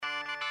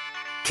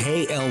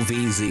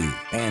KLVZ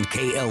and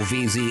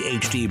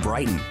KLVZ HD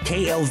Brighton,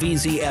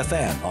 KLVZ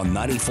FM on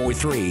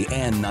 94.3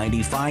 and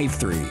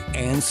 95.3,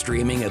 and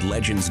streaming at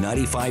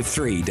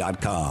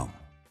legends953.com.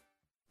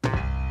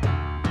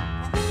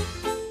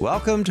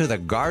 Welcome to the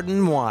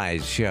Garden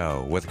Wise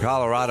Show with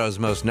Colorado's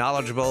most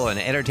knowledgeable and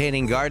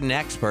entertaining garden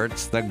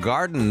experts, the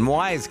Garden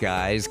Wise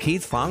Guys,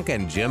 Keith Funk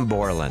and Jim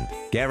Borland.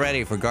 Get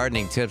ready for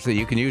gardening tips that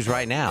you can use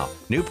right now,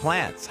 new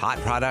plants, hot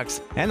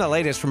products, and the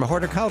latest from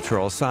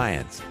horticultural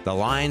science. The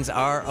lines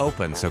are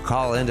open, so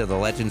call into the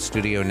Legend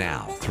Studio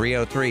now,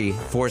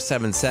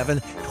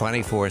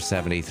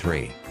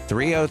 303-477-2473.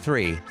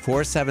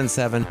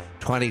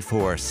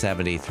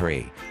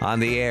 303-477-2473. On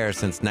the air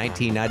since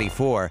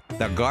 1994,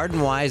 the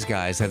Garden Wise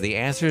Guys have the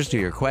answers to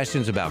your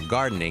questions about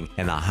gardening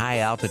in the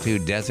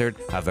high-altitude desert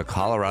of the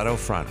Colorado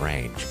Front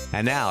Range.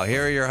 And now,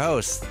 here are your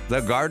hosts,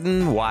 the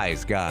Garden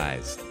Wise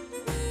Guys.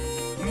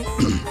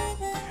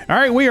 All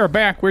right, we are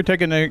back. We're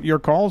taking your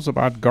calls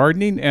about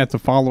gardening at the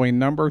following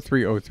number,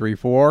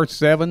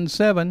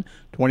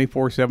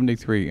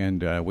 303-477-2473.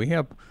 And we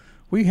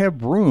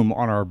have room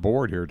on our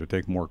board here to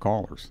take more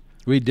callers.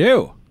 We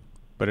do.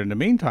 But in the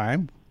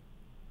meantime,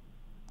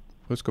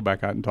 let's go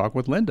back out and talk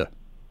with Linda.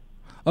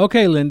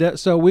 Okay, Linda.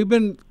 So we've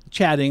been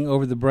chatting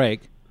over the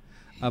break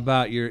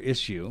about your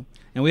issue,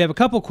 and we have a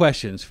couple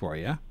questions for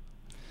you.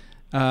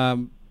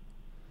 Have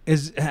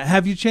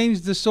you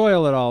changed the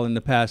soil at all in the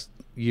past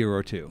year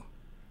or two?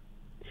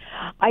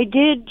 I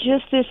did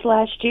just this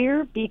last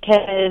year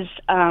because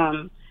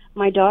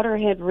my daughter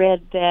had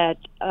read that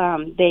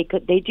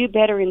they do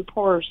better in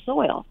poorer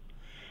soil.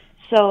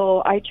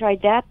 So I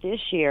tried that this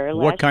year.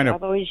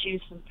 I've always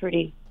used some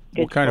pretty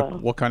good soil.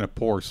 What kind of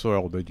poor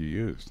soil did you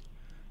use?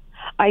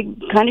 I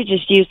kind of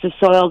just used the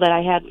soil that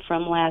I had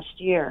from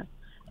last year.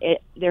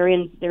 They're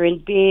in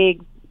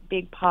big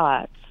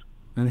pots.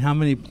 And how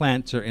many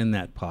plants are in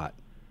that pot?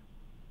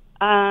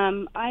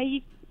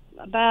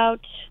 About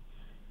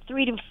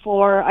 3 to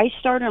 4. I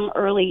start them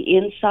early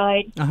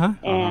inside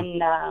and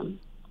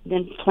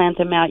then plant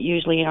them out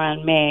usually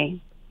around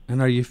May.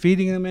 And are you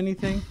feeding them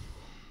anything?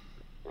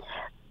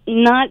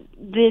 Not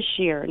this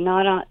year,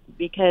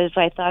 because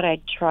I thought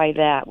I'd try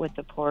that with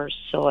the poor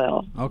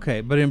soil. Okay,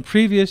 but in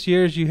previous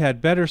years you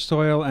had better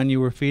soil and you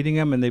were feeding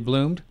them and they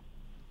bloomed?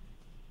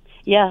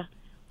 Yeah.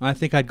 I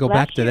think I'd go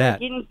back to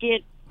that.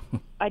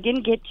 I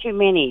didn't get too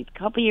many. A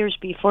couple years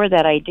before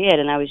that I did,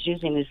 and I was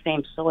using the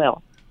same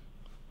soil.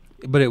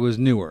 But it was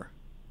newer.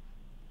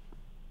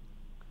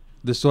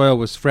 The soil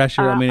was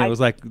fresher. It was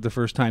like the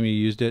first time you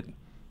used it.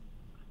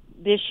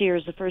 This year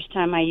is the first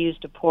time I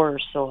used a poorer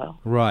soil.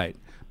 Right.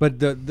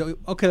 But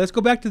okay, let's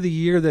go back to the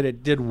year that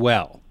it did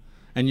well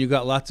and you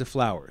got lots of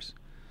flowers.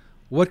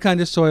 What kind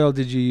of soil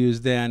did you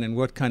use then and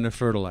what kind of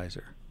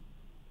fertilizer?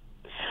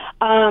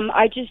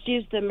 I just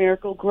used the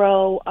Miracle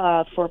Grow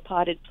for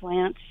potted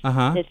plants.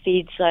 That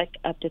feeds like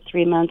up to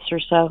 3 months or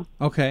so.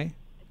 Okay.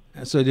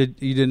 So you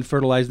didn't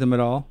fertilize them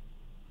at all?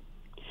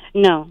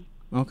 No.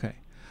 Okay.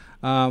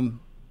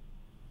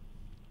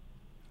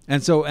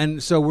 And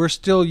so we're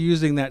still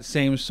using that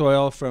same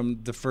soil from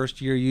the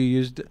first year you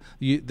used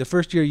the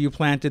first year you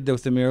planted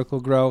with the Miracle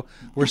Grow.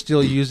 We're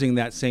still using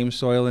that same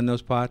soil in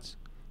those pots?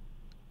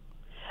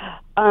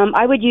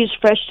 I would use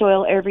fresh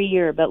soil every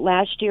year, but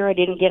last year I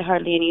didn't get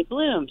hardly any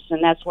blooms,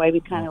 and that's why we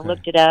kind of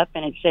looked it up,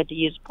 and it said to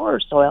use poorer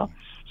soil.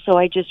 So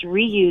I just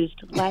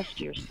reused last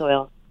year's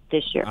soil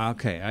this year.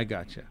 Okay, I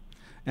gotcha.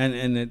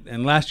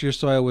 And last year's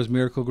soil was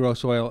Miracle Grow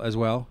soil as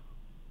well?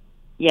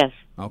 Yes.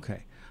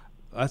 Okay.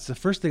 That's the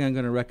first thing I'm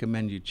going to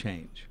recommend you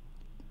change.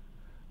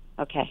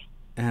 Okay.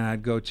 And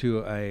I'd go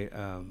to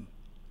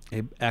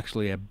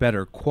actually a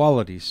better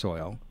quality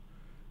soil.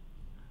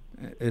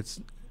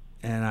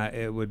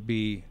 It would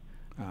be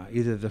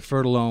either the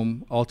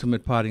Fertilome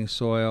Ultimate Potting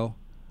Soil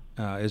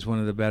is one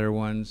of the better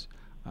ones.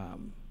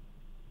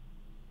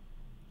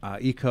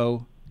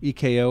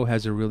 EKO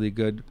has a really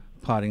good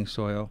potting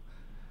soil.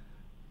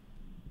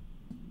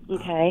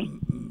 Okay.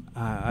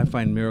 I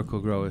find Miracle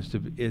Grow is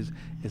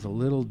a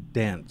little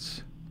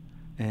dense,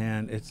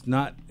 and it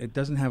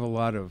doesn't have a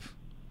lot of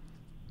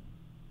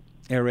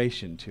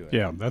aeration to it.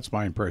 Yeah, that's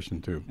my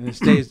impression too. And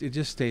it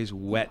just stays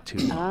wet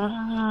too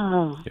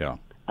long. Oh. Yeah.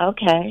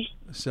 Okay.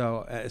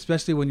 So,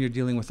 especially when you're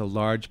dealing with a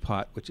large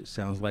pot, which it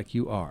sounds like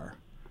you are.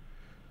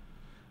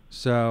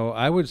 So,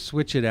 I would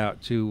switch it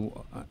out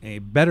to a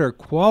better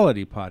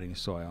quality potting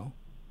soil,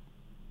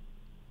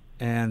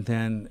 and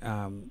then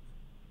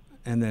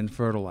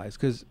fertilize,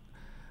 because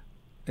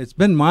it's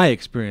been my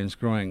experience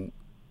growing.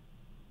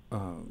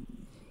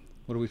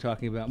 What are we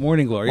talking about?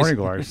 Morning Glories. Morning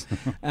Glories.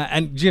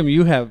 And Jim,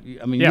 you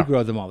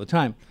grow them all the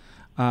time.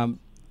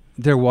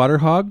 They're water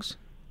hogs,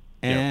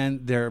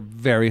 and they're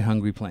very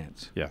hungry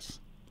plants. Yes.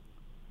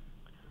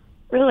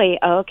 Really?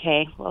 Oh,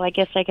 okay. Well, I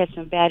guess I got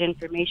some bad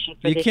information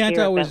for this year,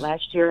 but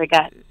last year I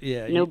got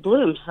no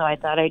blooms, so I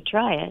thought I'd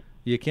try it.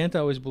 You can't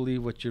always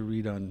believe what you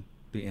read on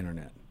the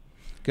internet,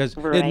 because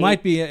it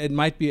might be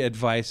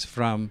advice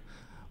from,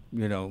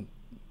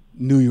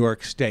 New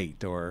York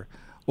State or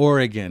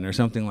Oregon or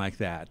something like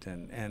that,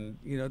 and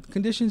the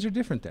conditions are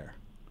different there.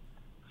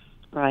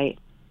 Right.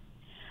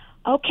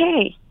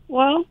 Okay.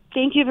 Well,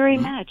 thank you very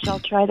much. I'll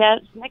try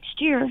that next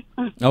year.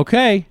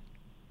 Okay.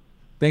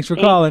 Thanks for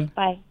Thanks. calling.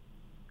 Bye.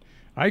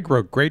 I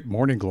grow great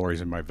morning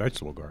glories in my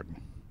vegetable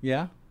garden.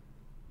 Yeah.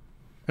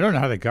 I don't know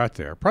how they got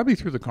there. Probably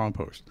through the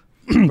compost.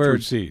 Through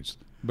Birds. seeds.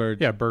 Birds.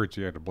 Yeah, birds.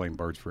 You have to blame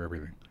birds for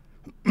everything.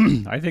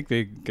 I think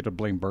they get to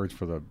blame birds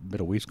for the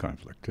Middle East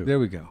conflict, too. There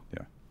we go.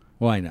 Yeah.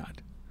 Why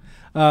not?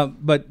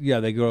 But yeah,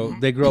 they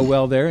grow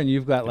well there, and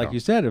you've got, like you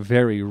said, a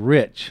very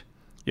rich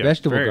Yeah,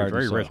 vegetable very, garden.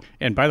 very soil. rich.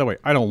 And by the way,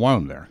 I don't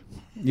want them there.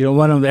 You don't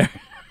want them there.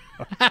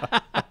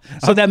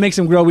 So that makes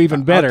them grow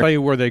even better. I'll tell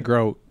you where they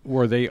grow,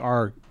 where they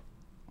are,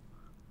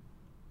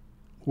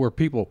 where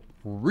people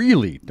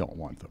really don't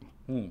want them,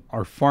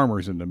 are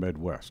farmers in the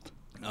Midwest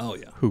Oh,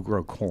 yeah. who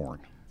grow corn.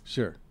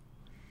 Sure.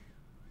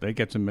 They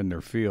get them in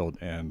their field,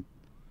 and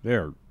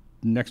they're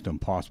next to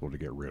impossible to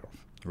get rid of.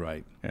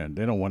 Right. And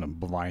they don't want them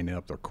lining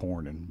up their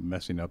corn and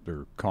messing up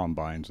their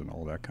combines and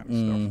all that kind of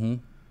Mm-hmm.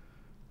 stuff.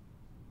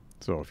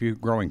 So if you're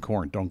growing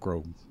corn, don't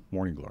grow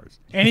morning glories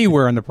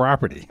anywhere on the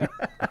property.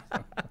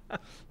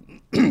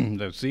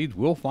 The seeds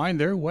will find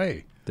their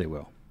way. They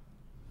will.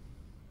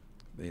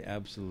 They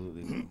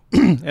absolutely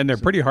will. And they're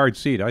pretty hard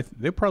seed.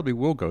 They probably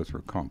will go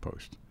through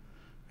compost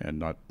and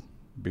not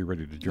be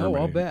ready to germinate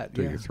I'll bet,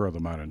 until yeah. you throw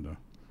them out in the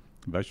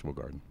vegetable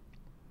garden.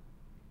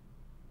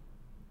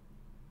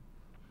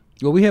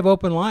 Well, we have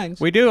open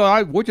lines. We do.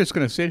 We're just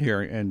going to sit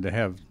here and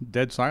have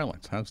dead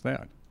silence. How's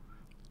that?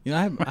 You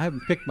know, I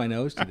haven't picked my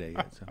nose today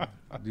yet, so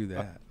I'll do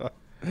that.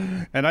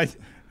 And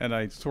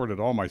I sorted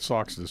all my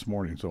socks this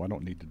morning, so I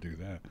don't need to do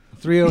that.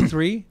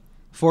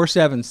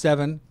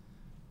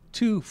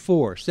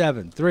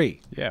 303-477-2473.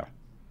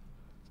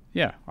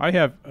 Yeah. I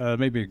have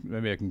maybe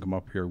I can come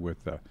up here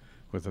with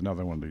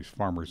another one of these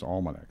farmers'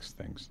 almanacs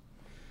things.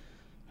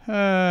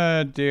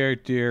 Dear.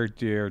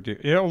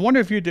 I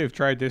wonder if you've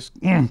tried this,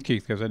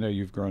 Keith, because I know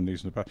you've grown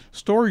these in the past.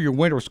 Store your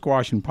winter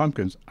squash and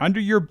pumpkins under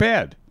your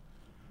bed.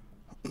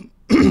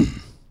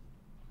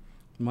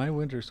 My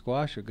winter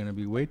squash are going to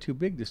be way too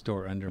big to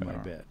store under my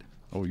bed.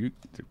 Oh, they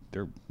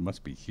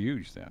must be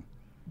huge then.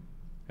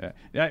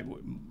 Yeah,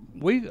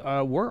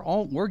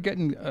 we're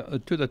getting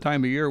to the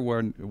time of year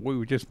when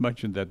we just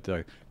mentioned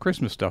that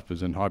Christmas stuff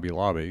is in Hobby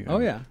Lobby. Oh,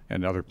 yeah.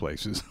 And other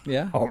places.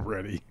 Yeah.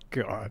 Already,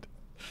 God,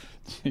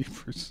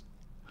 jeepers.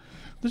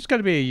 There's got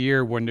to be a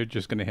year when they're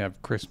just going to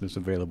have Christmas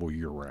available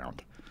year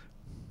round.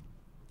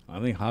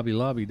 I think Hobby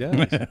Lobby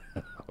does.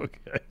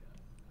 Okay.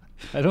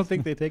 I don't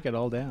think they take it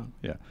all down.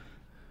 Yeah.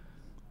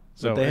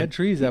 But they had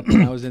trees up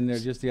when I was in there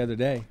just the other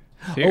day.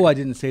 Here. Oh, I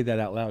didn't say that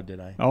out loud, did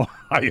I? Oh,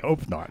 I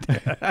hope not.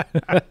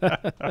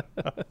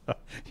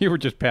 You were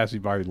just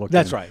passing by looking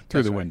That's right.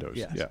 through That's the right. windows.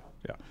 Yes. Yeah.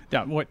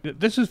 Now,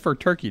 this is for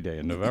Turkey Day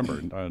in November.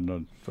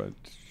 But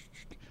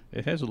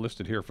it has it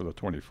listed here for the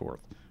 24th.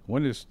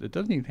 It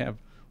doesn't even have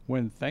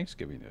when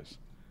Thanksgiving is.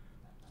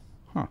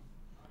 Huh.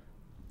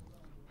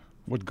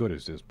 What good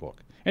is this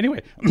book?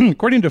 Anyway,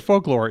 according to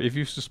folklore, if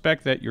you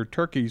suspect that your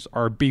turkeys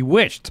are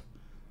bewitched,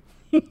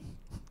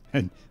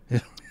 and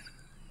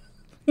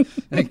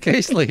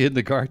occasionally in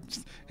the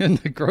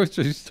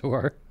grocery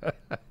store,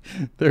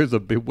 there's a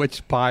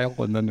bewitched pile,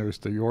 and then there's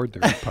the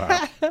ordinary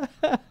pile.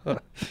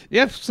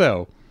 If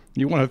so,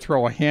 you want to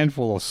throw a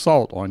handful of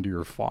salt onto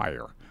your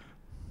fire.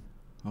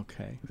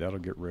 Okay. That'll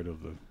get rid of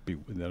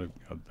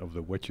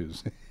the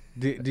witches.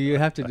 Do you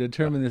have to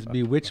determine this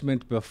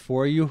bewitchment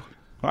before you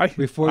I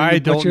butcher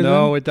don't them?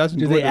 know. It doesn't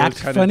Do go they into act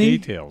those kind funny?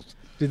 of details.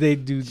 Do they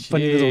do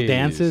funny little Jeez.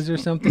 dances or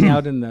something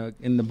out in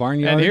the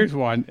barnyard? And here's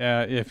one.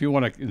 If you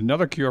want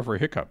another cure for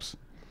hiccups,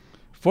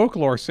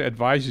 folklore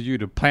advises you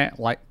to pant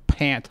like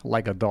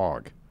a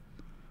dog.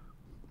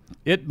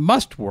 It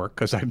must work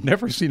because I've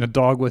never seen a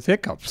dog with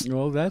hiccups.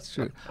 Well, that's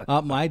true.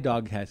 My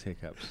dog has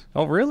hiccups.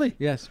 Oh, really?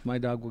 Yes, my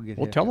dog will get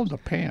Well, hiccups. tell him to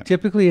pant.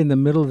 Typically in the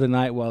middle of the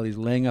night while he's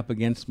laying up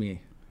against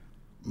me,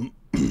 and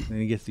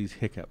he gets these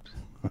hiccups.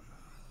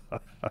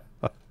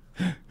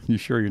 You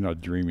sure you're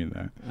not dreaming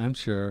that? I'm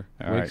sure.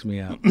 All Wakes right. me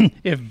up.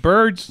 If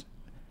bird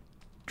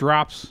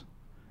droppings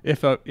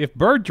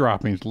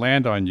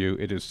land on you,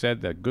 it is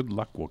said that good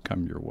luck will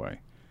come your way.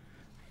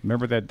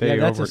 Remember that day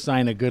Yeah, that's over? a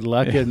sign of good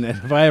luck, isn't it?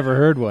 If I ever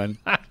heard one.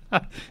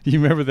 You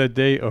remember that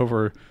day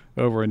over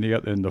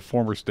in the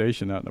former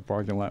station out in the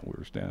parking lot? We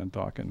were standing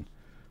talking,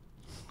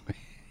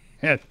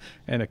 and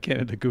a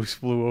Canada goose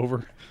flew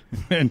over,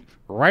 and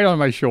right on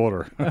my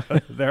shoulder.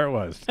 There it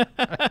was.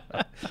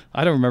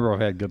 I don't remember if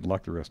I had good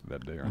luck the rest of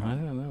that day or I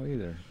not. don't know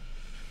either.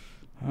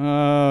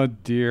 Oh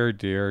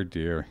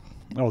dear.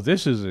 Oh,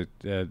 this is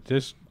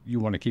this you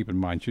want to keep in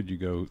mind should you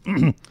go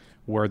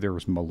where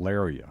there's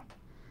malaria.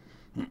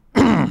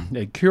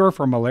 A cure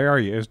for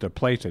malaria is to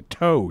place a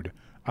toad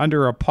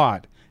under a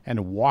pot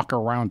and walk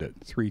around it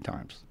 3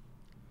 times.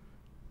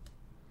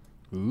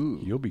 Ooh,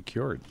 You'll be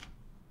cured.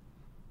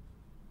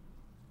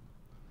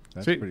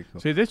 that's See, pretty cool.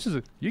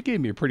 See, you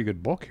gave me a pretty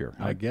good book here.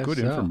 I guess good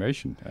so.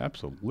 information.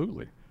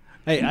 Absolutely.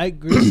 Hey, I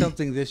grew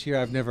something this year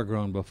I've never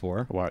grown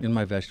before. What? In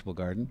my vegetable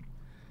garden.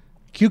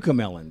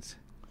 Cucamelons.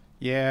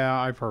 Yeah,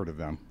 I've heard of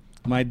them.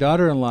 My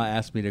daughter-in-law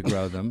asked me to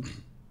grow them.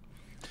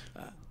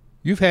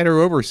 You've had her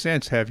over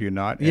since, have you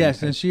not?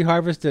 Yes, and she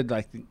harvested.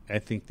 I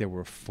think there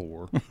were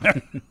 4.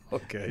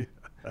 Okay.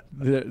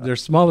 They're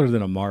smaller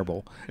than a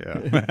marble.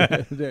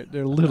 Yeah.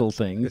 they're little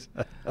things.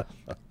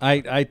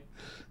 I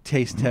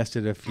taste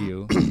tested a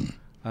few.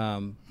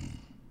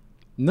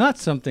 Not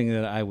something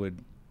that I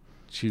would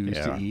choose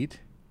to eat,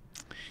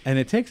 and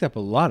it takes up a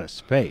lot of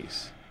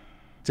space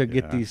to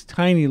get these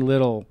tiny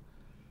little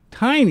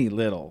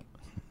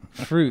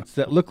fruits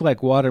that look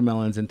like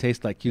watermelons and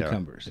taste like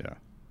cucumbers. Yeah.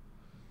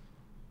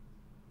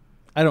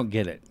 I don't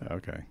get it.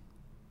 Okay.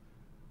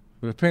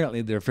 But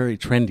apparently they're very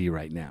trendy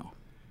right now.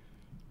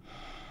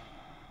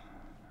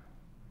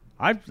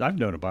 I've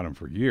known about them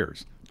for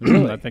years.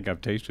 Really? I think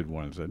I've tasted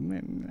one and said,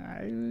 "Man,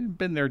 I've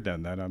been there,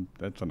 done that.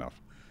 That's enough.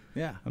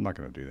 Yeah. I'm not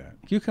going to do that."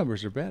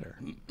 Cucumbers are better.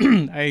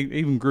 I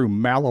even grew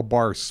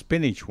Malabar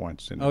spinach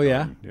once. In the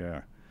garden.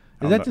 Yeah.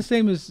 Is that the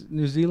same as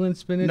New Zealand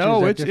spinach?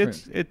 No, or it's is that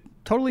different? it's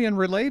totally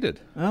unrelated.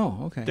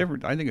 Oh, okay.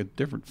 Different. I think a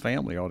different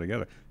family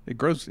altogether. It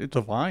grows. It's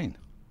a vine.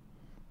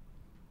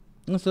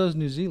 Well, so is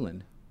New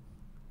Zealand.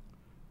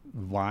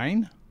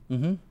 Vine.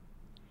 Mm-hmm.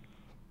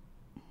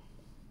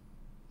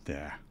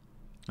 Yeah.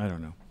 I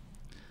don't know.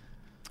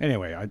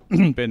 Anyway,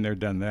 I've been there,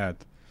 done that.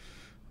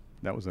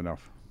 That was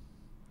enough.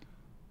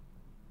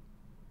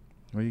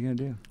 What are you going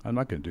to do? I'm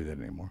not going to do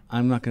that anymore.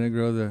 I'm not going to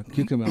grow the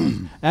cucumbers.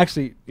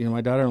 Actually,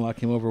 my daughter-in-law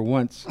came over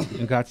once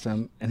and got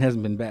some and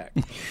hasn't been back.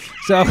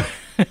 So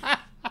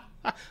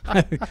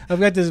I've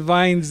got these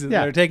vines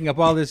that are taking up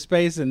all this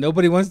space and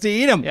nobody wants to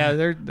eat them. Yeah,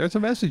 there's a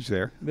message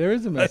there. There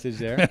is a message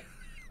there.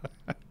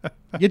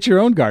 Get your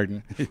own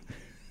garden.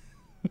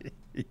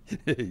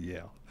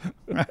 Yeah.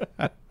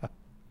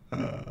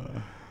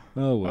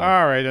 Oh, well.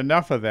 All right,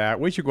 enough of that.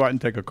 We should go out and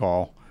take a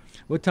call.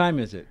 What time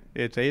is it?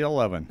 It's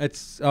 8:11.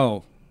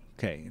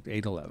 Okay,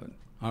 8:11.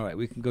 All right,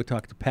 we can go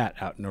talk to Pat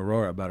out in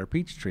Aurora about her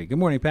peach tree. Good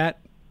morning, Pat.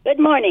 Good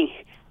morning.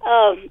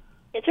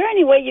 Is there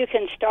any way you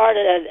can start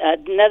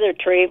another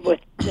tree with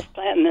just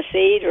planting the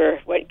seed, or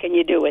what can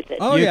you do with it?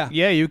 Oh, yeah.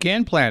 Yeah, you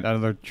can plant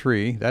another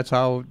tree. That's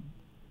how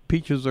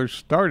peaches are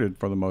started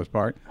for the most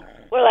part.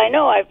 Well, I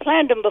know I've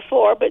planted them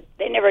before, but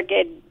they never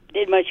did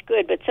much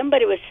good. But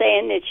somebody was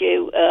saying that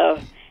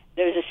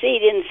there's a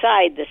seed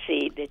inside the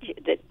seed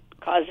that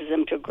causes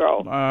them to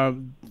grow.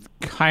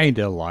 Kind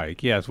of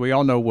like, yes. We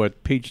all know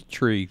what peach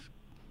tree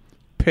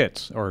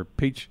pits or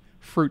peach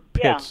fruit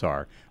pits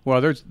are. Well,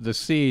 there's the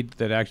seed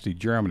that actually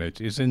germinates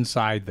is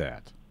inside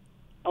that.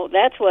 Oh,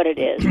 that's what it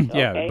is.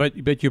 Yeah,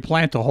 Okay. but you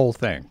plant the whole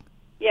thing.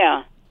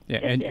 Yeah. Yeah,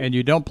 and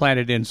you don't plant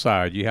it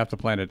inside. You have to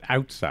plant it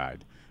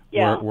outside,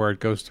 where it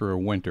goes through a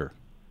winter.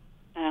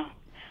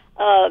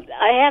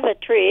 I have a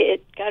tree.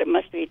 It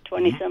must be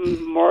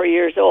 20-some more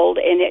years old,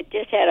 and it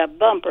just had a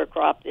bumper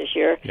crop this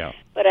year. Yeah.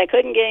 But I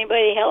couldn't get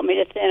anybody to help me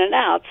to thin it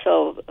out,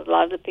 so a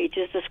lot of the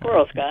peaches the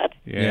squirrels got.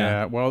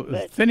 Yeah, well,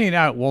 thinning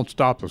out won't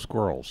stop the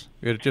squirrels.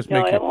 It'll just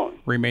make it the won't.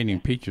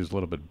 remaining peaches a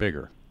little bit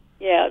bigger.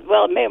 Yeah,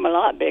 well, it made them a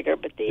lot bigger,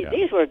 but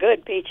these were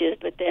good peaches.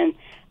 But then,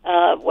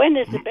 when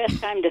is the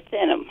best time to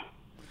thin them?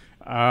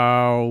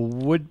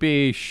 Would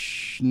be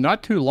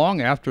not too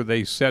long after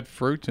they set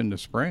fruits in the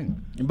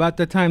spring. About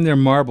the time they're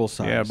marble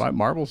size. Yeah, about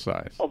marble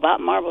size. Oh,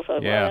 about marble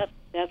size. Yeah. Well,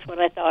 that's what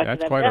I thought.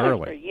 That's 'cause quite I've done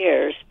early. it for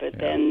years, but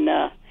then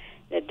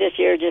this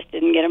year just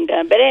didn't get them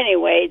done. But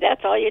anyway,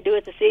 that's all you do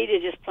with the seed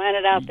is just plant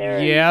it out there.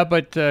 Yeah,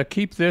 but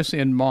keep this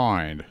in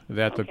mind,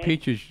 that the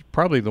peach is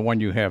probably the one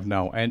you have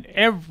now, and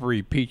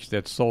every peach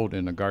that's sold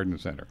in a garden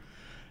center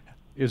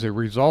is a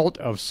result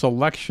of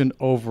selection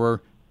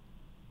over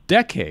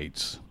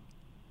decades.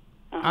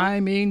 I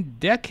mean,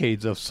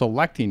 decades of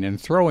selecting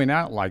and throwing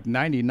out like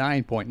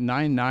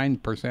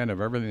 99.99% of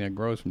everything that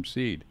grows from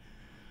seed,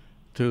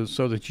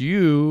 so that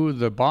you,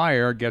 the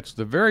buyer, gets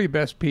the very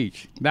best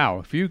peach. Now,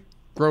 if you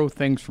grow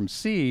things from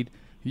seed,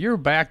 you're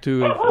back to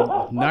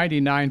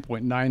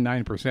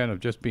 99.99% of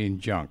just being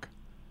junk.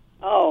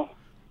 Oh.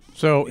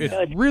 So it's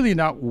really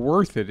not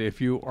worth it if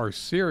you are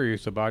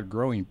serious about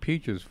growing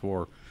peaches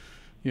for,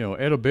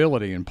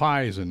 edibility and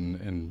pies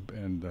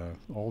and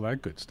all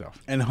that good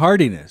stuff. And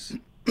hardiness.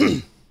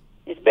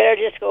 It's better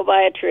just go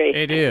buy a tree.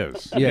 It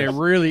is. Yes. It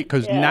really,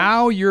 because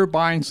now you're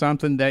buying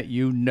something that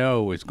you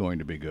know is going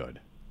to be good.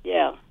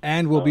 Yeah.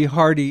 And will be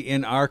hardy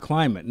in our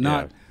climate.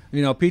 Not,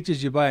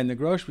 peaches you buy in the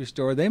grocery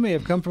store, they may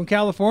have come from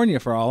California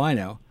for all I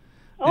know.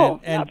 Oh,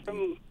 and not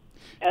from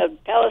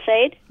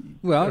Palisade?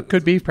 Well, It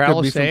could be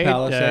Palisade. Could be from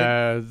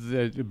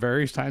Palisade. The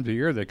various times of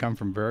year they come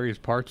from various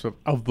parts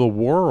of the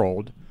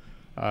world.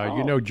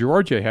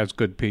 Georgia has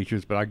good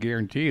peaches, but I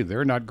guarantee you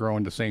they're not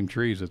growing the same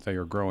trees that they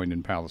are growing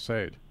in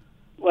Palisade.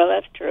 Well,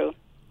 that's true.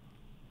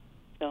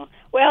 So,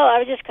 I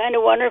was just kind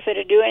of wondering if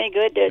it'd do any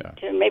good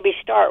to maybe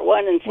start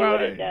one and see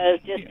what it does,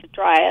 just to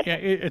try it. Yeah,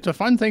 it's a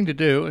fun thing to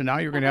do, and now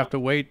you're going to have to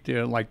wait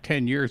like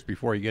 10 years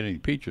before you get any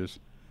peaches.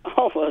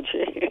 Oh, well,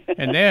 gee.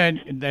 And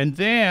then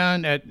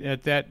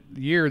at that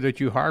year that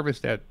you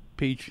harvest that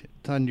peach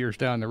 10 years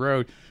down the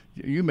road,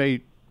 you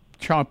may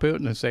chomp it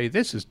and say,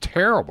 "This is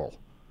terrible."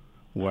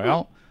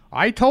 Well,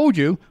 I told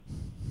you.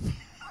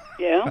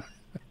 Yeah.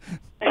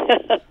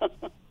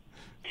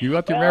 You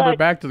have to remember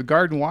back to the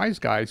Garden Wise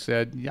guy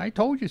said, yeah, I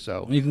told you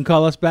so. You can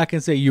call us back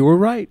and say you were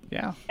right.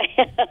 Yeah.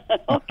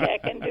 Okay,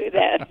 I can do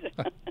that.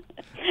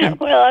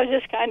 Well, I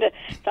just kind of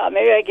thought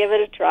maybe I'd give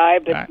it a try,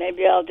 but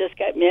maybe I'll just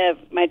get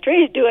my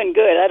tree's doing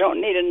good. I don't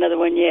need another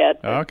one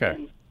yet.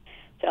 Okay.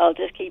 So I'll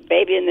just keep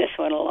babying this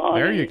one along.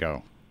 There you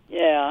go.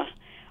 Yeah.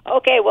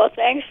 Okay, well,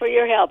 thanks for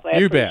your help. I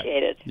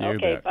appreciate it. You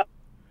okay, bet. bye.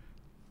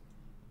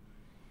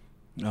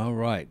 All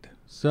right.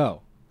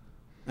 So,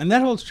 and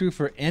that holds true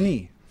for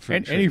any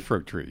fruit tree. Any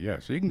fruit tree,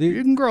 yes. You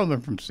can grow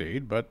them from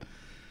seed, but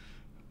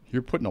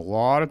you're putting a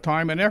lot of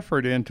time and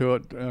effort into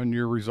it, and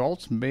your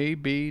results may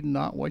be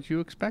not what you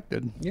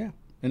expected. Yeah.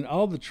 And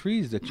all the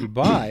trees that you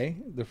buy,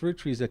 the fruit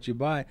trees that you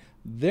buy,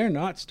 they're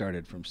not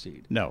started from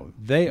seed. No.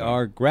 They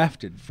are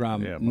grafted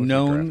from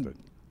known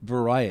grafted.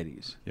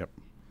 varieties. Yep.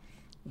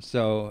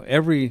 So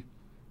every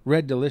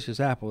Red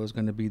Delicious apple is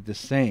going to be the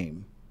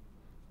same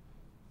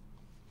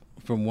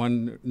from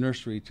one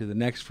nursery to the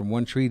next, from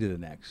one tree to the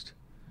next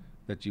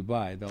that you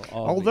buy. They'll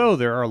all Although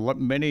there are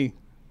many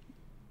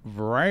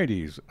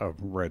varieties of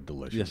Red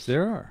Delicious. Yes,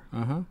 there are.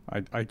 Uh-huh.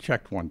 I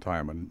checked one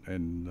time,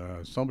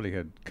 and somebody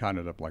had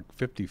counted up like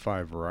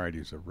 55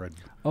 varieties of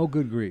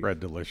good grief. Red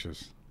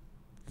Delicious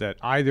that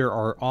either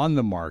are on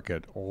the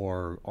market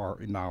or are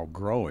now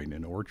growing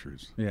in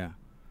orchards. Yeah.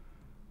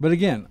 But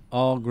again,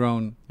 all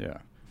grown Yeah.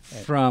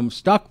 from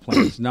stock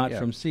plants, not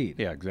from seed.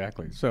 Yeah,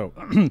 exactly. So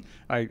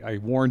I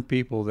warned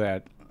people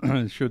that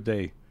should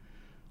they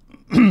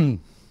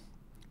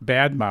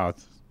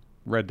badmouth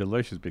Red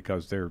Delicious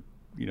because they're,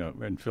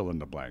 and fill in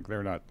the blank.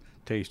 They're not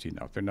tasty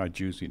enough. They're not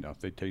juicy enough.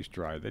 They taste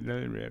dry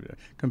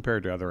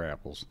compared to other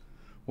apples.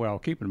 Well,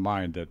 keep in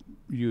mind that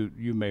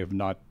you may have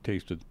not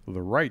tasted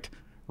the right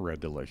Red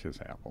Delicious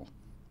apple.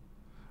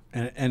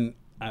 And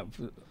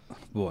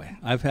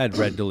I've had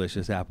Red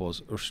Delicious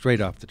apples straight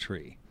off the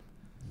tree.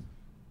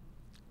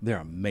 They're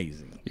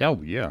amazing.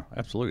 Oh, yeah,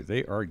 absolutely.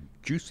 They are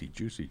juicy,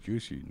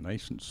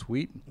 nice and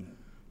sweet.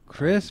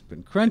 Crisp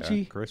and crunchy.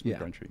 Yeah, crisp and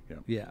crunchy, yeah.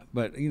 Yeah,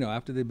 but,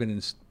 after they've been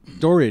in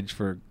storage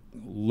for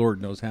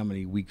Lord knows how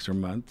many weeks or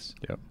months.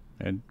 Yep.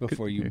 And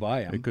before you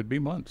buy them. It could be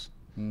months.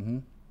 Mm-hmm.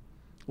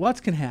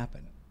 Lots can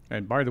happen.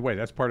 And by the way,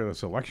 that's part of the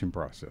selection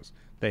process.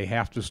 They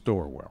have to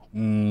store well.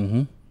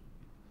 Mm-hmm.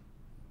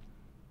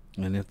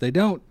 And if they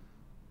don't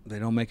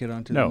make it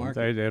onto the market.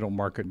 No, they don't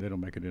market. They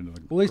don't make it into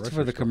the. At least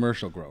for the store.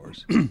 commercial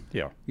growers.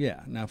 Yeah.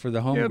 Yeah. Now for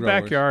the home growers.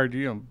 Backyard,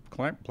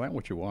 plant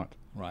what you want.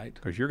 Right.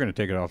 Because you're going to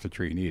take it off the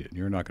tree and eat it.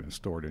 You're not going to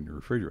store it in your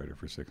refrigerator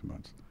for 6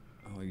 months.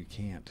 Oh, you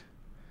can't.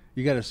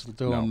 You got to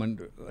throw them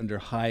under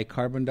high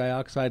carbon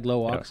dioxide,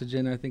 low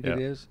oxygen. I think it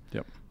is.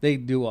 Yep.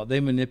 They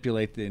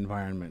manipulate the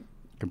environment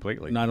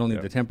completely. Not only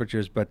the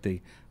temperatures, but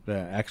the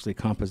actually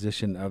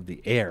composition of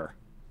the air.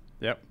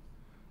 Yep.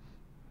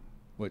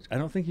 Which I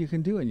don't think you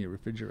can do in your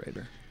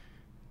refrigerator.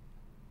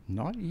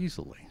 Not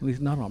easily. At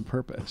least not on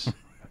purpose.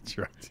 That's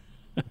right.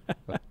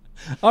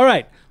 All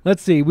right.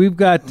 Let's see. We've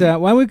got.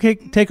 Why don't we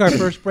take our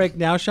first break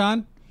now,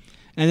 Sean?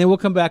 And then we'll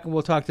come back and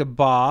we'll talk to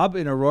Bob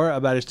in Aurora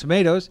about his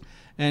tomatoes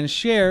and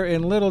Cher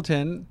in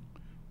Littleton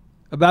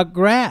about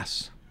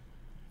grass.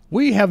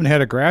 We haven't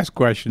had a grass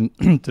question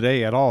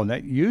today at all, and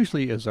that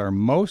usually is our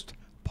most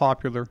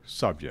popular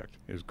subject,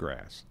 is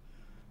grass.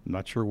 I'm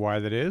not sure why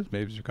that is.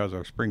 Maybe it's because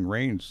our spring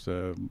rains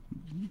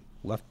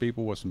left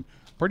people with some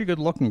pretty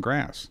good-looking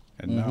grass,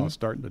 and now it's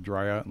starting to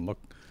dry out and look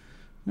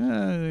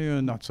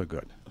not so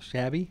good.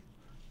 Shabby?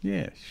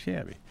 Yeah,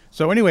 shabby.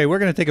 So anyway, we're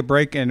going to take a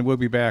break, and we'll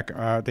be back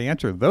to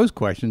answer those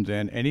questions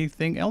and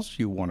anything else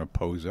you want to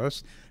pose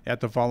us at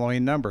the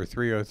following number,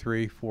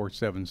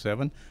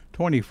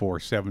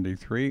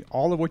 303-477-2473,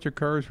 all of which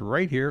occurs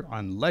right here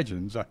on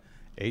Legends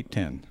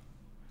 810.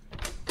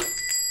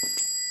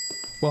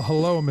 Well,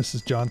 hello,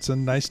 Mrs.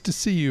 Johnson. Nice to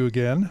see you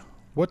again.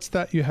 What's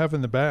that you have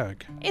in the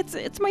bag?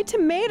 It's my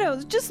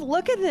tomatoes. Just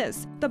look at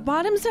this. The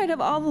bottom side of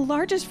all the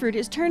largest fruit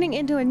is turning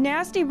into a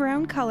nasty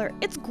brown color.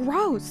 It's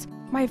gross.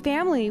 My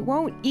family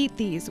won't eat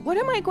these. What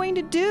am I going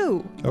to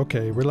do?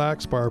 Okay,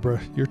 relax,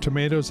 Barbara. Your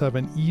tomatoes have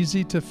an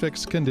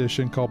easy-to-fix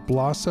condition called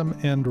blossom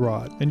end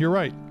rot. And you're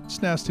right,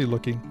 it's nasty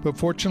looking. But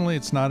fortunately,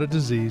 it's not a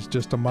disease,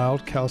 just a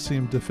mild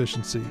calcium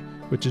deficiency,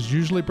 which is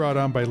usually brought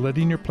on by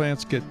letting your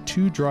plants get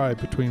too dry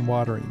between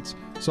waterings.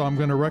 So I'm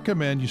going to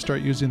recommend you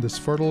start using this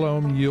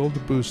Fertilome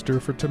Yield Booster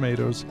for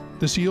tomatoes.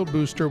 This yield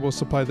booster will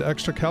supply the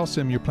extra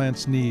calcium your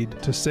plants need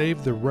to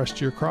save the rest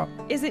of your crop.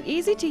 Is it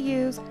easy to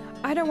use?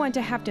 I don't want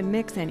to have to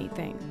mix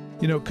anything.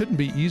 You know, it couldn't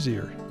be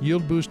easier.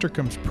 Yield Booster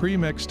comes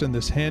pre-mixed in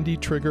this handy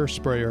trigger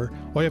sprayer.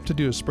 All you have to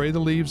do is spray the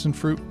leaves and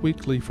fruit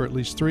weekly for at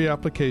least 3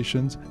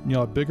 applications, and you'll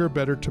have bigger,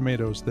 better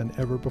tomatoes than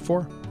ever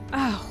before.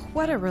 Oh,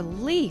 what a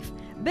relief.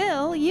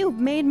 Bill, you've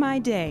made my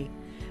day.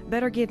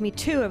 Better give me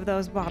 2 of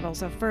those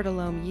bottles of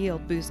Fertilome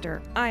Yield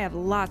Booster. I have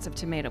lots of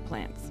tomato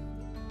plants.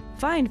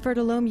 Find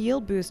Fertilome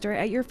Yield Booster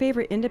at your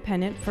favorite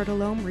independent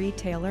Fertilome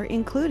retailer,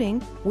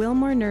 including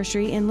Wilmore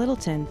Nursery in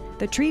Littleton,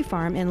 The Tree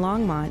Farm in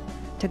Longmont,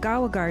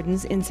 Tagawa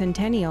Gardens in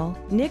Centennial,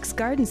 Nick's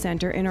Garden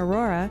Center in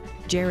Aurora,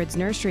 Jared's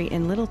Nursery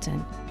in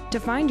Littleton. To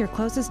find your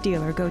closest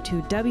dealer, go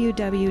to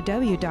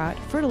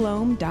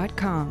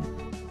www.fertilome.com.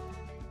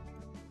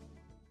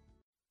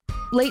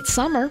 Late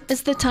summer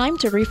is the time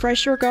to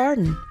refresh your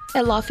garden.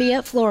 At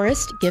Lafayette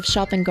Florist, Gift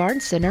Shop and Garden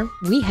Center,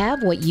 we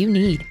have what you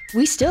need.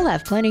 We still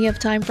have plenty of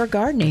time for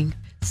gardening.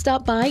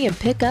 Stop by and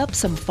pick up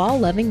some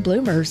fall-loving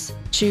bloomers.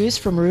 Choose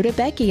from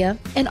rudbeckia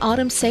and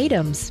autumn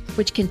sedums,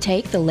 which can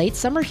take the late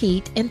summer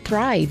heat and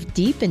thrive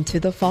deep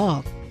into the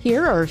fall.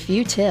 Here are a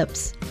few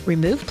tips.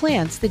 Remove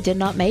plants that did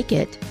not make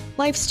it.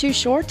 Life's too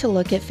short to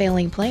look at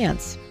failing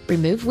plants.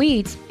 Remove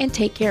weeds and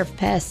take care of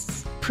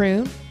pests.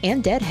 Prune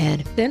and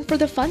deadhead. Then for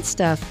the fun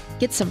stuff,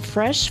 get some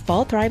fresh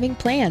fall-thriving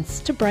plants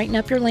to brighten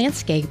up your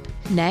landscape.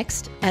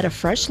 Next, add a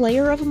fresh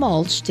layer of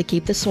mulch to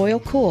keep the soil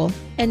cool.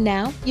 And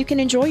now you can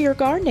enjoy your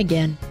garden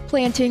again.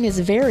 Planting is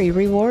very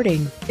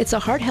rewarding. It's a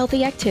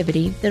heart-healthy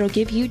activity that'll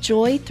give you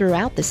joy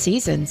throughout the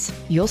seasons.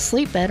 You'll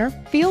sleep better,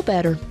 feel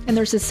better, and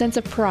there's a sense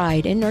of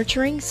pride in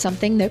nurturing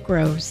something that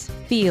grows.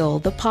 Feel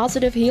the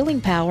positive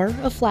healing power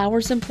of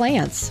flowers and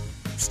plants.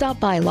 Stop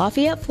by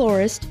Lafayette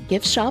Florist,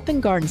 Gift Shop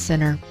and Garden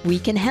Center. We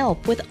can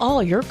help with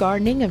all your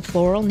gardening and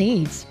floral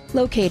needs.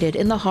 Located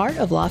in the heart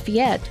of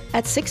Lafayette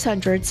at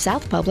 600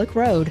 South Public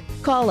Road.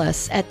 Call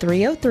us at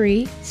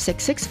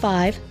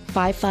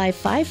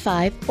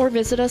 303-665-5555 or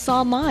visit us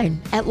online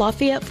at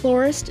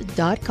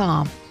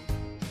LafayetteFlorist.com.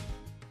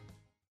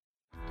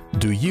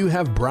 Do you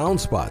have brown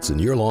spots in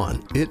your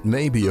lawn? It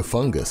may be a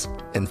fungus,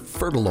 and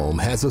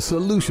Fertilome has a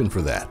solution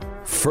for that.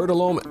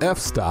 Fertilome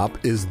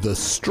F-Stop is the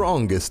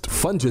strongest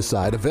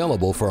fungicide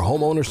available for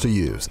homeowners to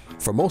use.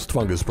 For most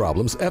fungus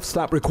problems,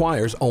 F-Stop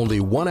requires only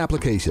one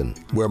application,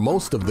 where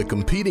most of the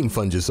competing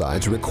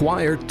fungicides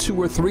require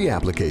 2 or 3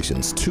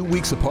 applications 2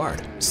 weeks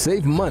apart.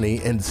 Save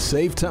money and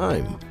save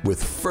time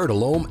with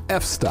Fertilome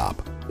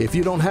F-Stop. If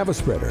you don't have a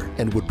spreader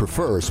and would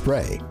prefer a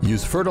spray,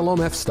 use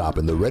Fertilome F-Stop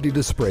in the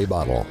ready-to-spray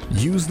bottle.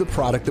 Use the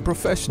product the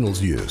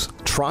professionals use.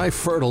 Try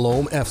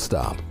Fertilome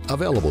F-Stop.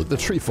 Available at the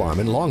Tree Farm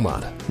in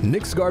Longmont,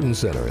 Nick's Garden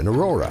Center in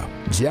Aurora,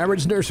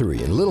 Jared's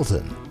Nursery in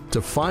Littleton.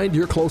 To find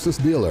your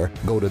closest dealer,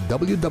 go to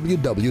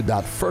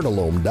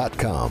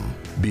www.fertilome.com.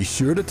 Be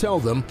sure to tell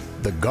them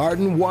the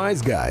Garden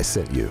Wise Guy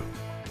sent you.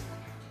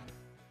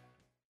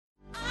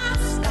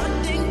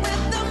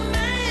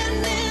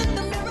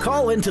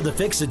 Call into the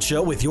Fix-It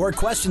Show with your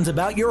questions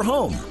about your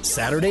home,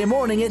 Saturday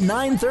morning at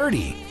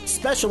 9:30.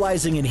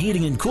 Specializing in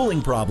heating and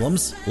cooling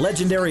problems,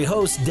 legendary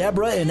hosts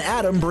Deborah and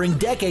Adam bring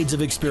decades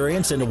of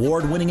experience and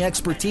award-winning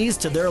expertise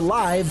to their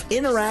live,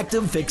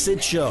 interactive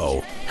Fix-It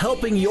Show,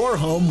 helping your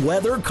home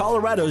weather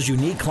Colorado's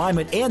unique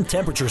climate and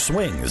temperature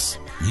swings.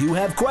 You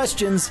have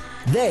questions,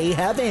 they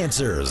have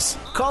answers.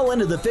 Call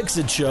into the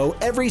Fix-It Show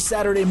every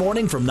Saturday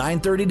morning from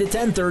 9:30 to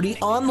 10:30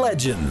 on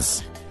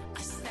Legends.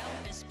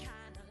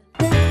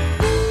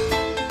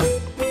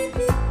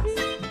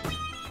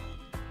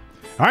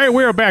 All right,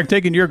 we are back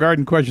taking your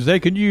garden questions. Hey,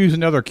 can you use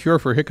another cure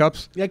for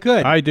hiccups? Yeah,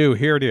 good. I do.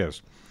 Here it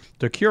is.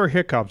 To cure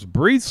hiccups,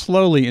 breathe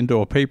slowly into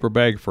a paper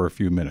bag for a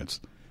few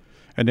minutes.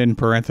 And in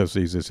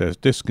parentheses, it says,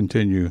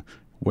 discontinue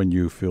when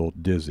you feel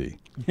dizzy.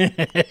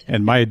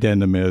 And my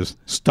addendum is,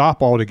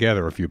 stop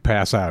altogether if you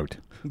pass out.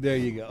 There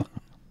you go.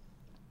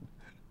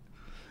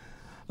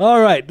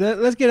 All right,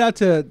 let's get out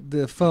to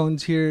the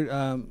phones here.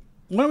 Why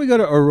don't we go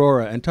to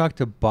Aurora and talk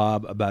to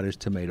Bob about his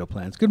tomato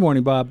plants? Good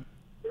morning, Bob.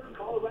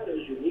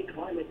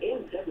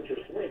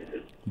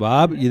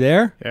 Bob, you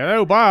there?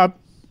 Hello, Bob.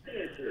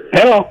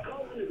 Hello.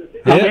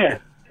 I'm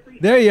here.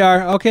 There you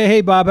are. Okay,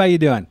 hey, Bob, how you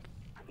doing?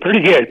 Pretty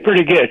good,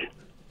 pretty good.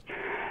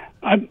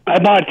 I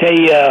bought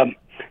a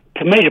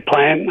tomato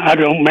plant. I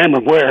don't remember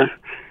where.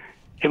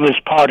 It was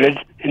potted,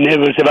 and it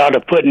was about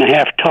 1.5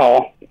 feet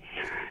tall.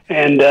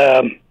 And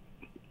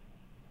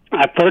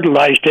I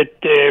fertilized it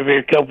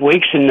every couple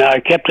weeks, and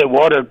I kept it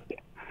watered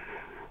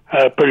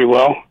pretty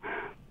well.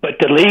 But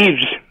the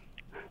leaves,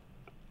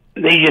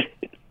 they just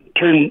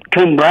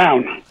turn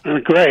brown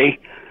or gray,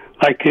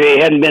 like they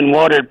hadn't been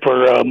watered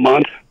for a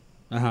month.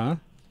 Uh-huh.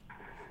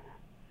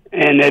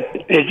 And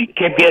it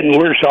kept getting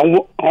worse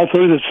all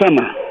through the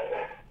summer.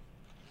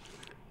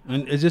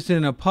 And is this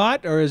in a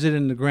pot or is it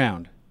in the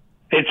ground?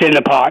 It's in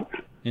a pot.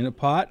 In a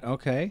pot?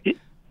 Okay.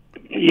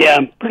 Yeah,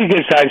 pretty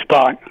good sized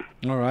pot.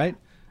 All right.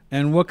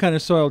 And what kind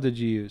of soil did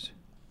you use?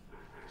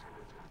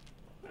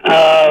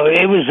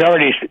 It was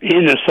already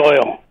in the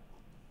soil.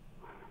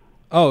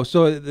 Oh,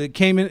 so it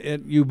came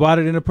in. You bought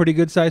it in a pretty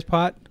good sized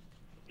pot.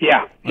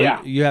 Yeah,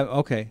 yeah. You have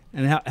okay.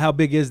 And how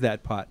big is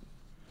that pot?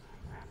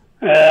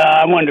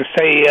 I wanted to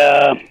say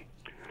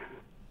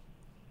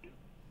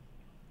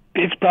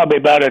it's probably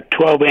about a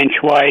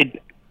 12-inch wide.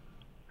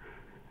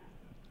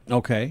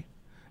 Okay.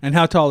 And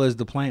how tall is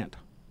the plant?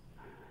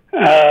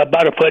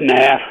 About 1.5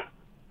 feet.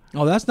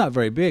 Oh, that's not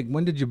very big.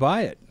 When did you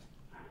buy it?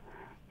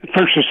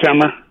 First of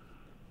summer.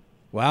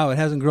 Wow, it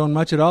hasn't grown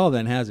much at all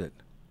then, has it?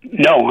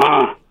 No,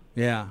 huh?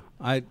 Yeah.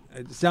 It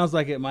sounds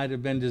like it might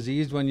have been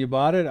diseased when you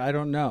bought it. I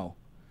don't know.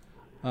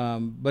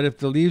 But if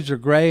the leaves are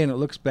gray and it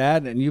looks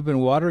bad and you've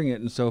been watering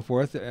it and so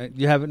forth,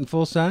 you have it in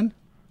full sun?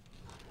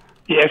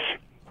 Yes.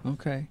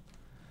 Okay.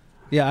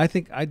 Yeah, I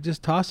think I'd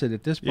just toss it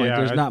at this point. Yeah,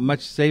 There's not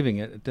much saving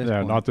it at this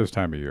point. Not this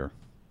time of year.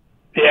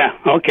 Yeah,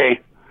 okay.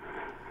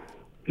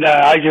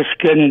 I just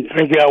couldn't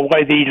figure out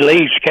why these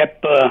leaves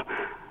kept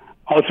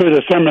all through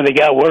the summer they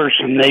got worse,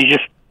 and they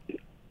just,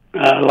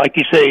 like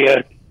you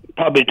say,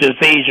 probably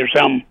disease or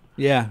something.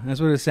 Yeah,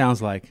 that's what it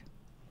sounds like.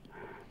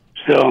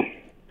 So,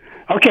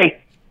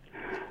 okay.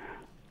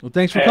 Well,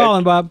 thanks for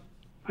calling, Bob.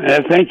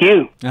 Thank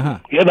you.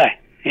 Goodbye.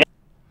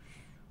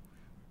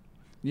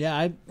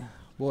 Yeah,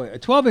 boy, a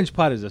 12-inch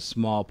pot is a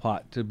small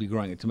pot to be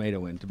growing a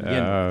tomato in to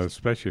begin with.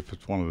 Especially if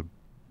it's one of the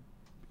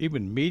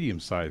even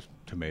medium-sized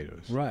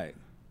tomatoes. Right.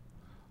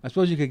 I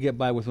suppose you could get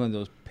by with one of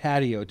those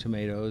patio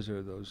tomatoes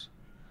or those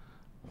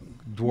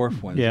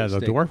dwarf ones. Yeah, the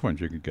dwarf ones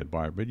you can get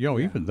by, but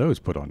even those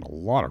put on a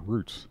lot of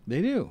roots.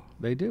 They do.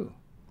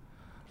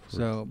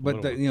 So,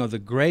 but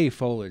the gray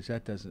foliage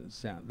that doesn't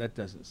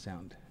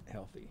sound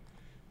healthy.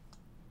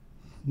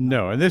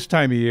 No, and this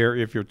time of year,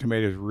 if your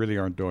tomatoes really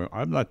aren't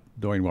not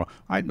doing well,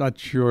 I'm not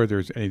sure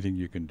there's anything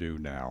you can do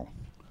now.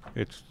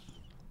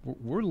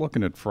 We're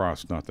looking at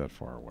frost not that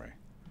far away.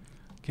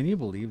 Can you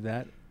believe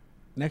that?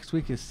 Next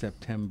week is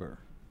September.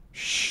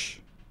 Shh.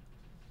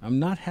 I'm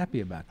not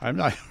happy about that. I'm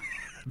not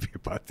happy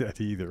about that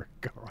either.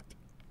 God.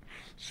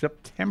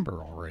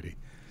 September already.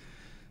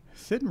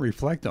 Sit and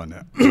reflect on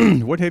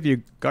that. What have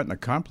you gotten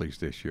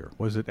accomplished this year?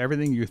 Was it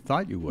everything you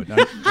thought you would?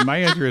 Now, my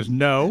answer is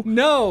no.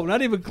 No,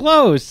 not even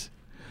close.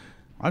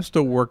 I'm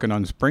still working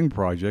on spring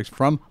projects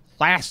from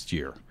last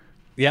year.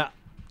 Yeah.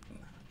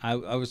 I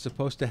was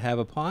supposed to have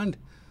a pond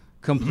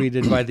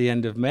completed by the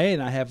end of May,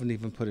 and I haven't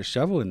even put a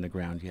shovel in the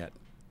ground yet.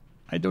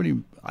 I don't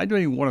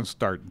even want to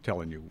start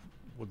telling you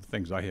what the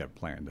things I have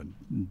planned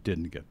and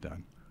didn't get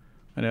done.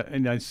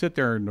 And I sit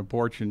there in the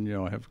porch and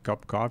I have a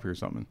cup of coffee or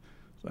something.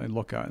 So I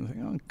look out and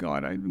think, oh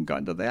God, I haven't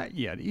gotten to that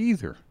yet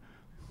either.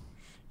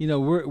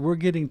 We're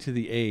getting to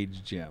the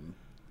age, Jim,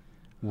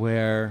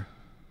 where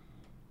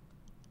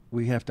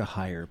we have to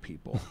hire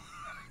people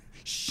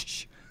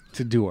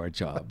to do our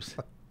jobs.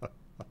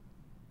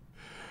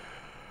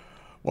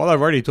 Well,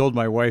 I've already told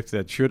my wife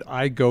that should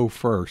I go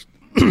first,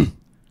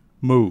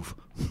 move.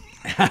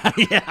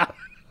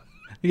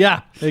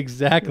 Yeah,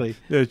 exactly.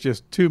 There's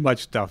just too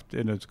much stuff,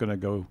 and it's going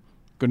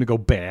to go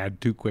bad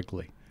too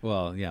quickly.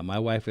 Well, yeah, my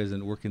wife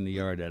isn't working the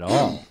yard at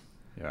all.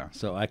 Yeah.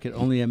 So I could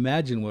only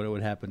imagine what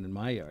would happen in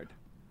my yard.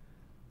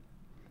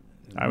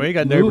 We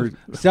got neighbors.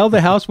 Sell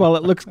the house while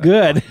it looks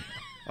good.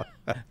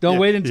 Don't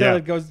wait until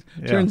it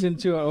turns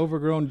into an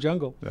overgrown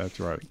jungle. That's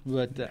right.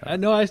 But I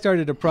know I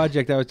started a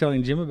project I was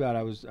telling Jim about.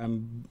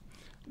 I'm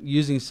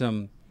using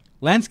some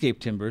landscape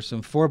timbers,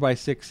 some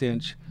 4x6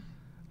 inch,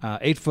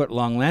 8-foot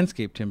long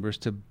landscape timbers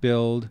to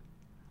build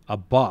a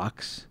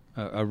box,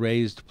 a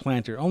raised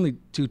planter, only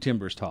 2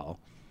 timbers tall,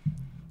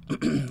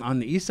 on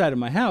the east side of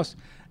my house,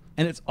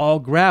 and it's all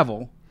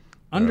gravel,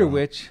 under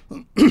which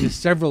is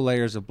several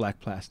layers of black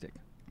plastic.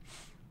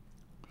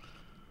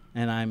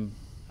 And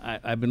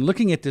I've been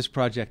looking at this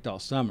project all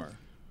summer,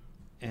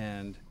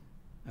 and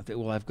I think,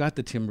 well, I've got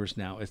the timbers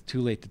now. It's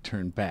too late to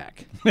turn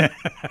back.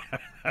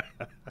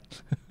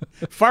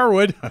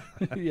 Firewood.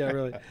 Yeah,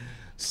 really.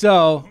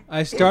 So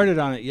I started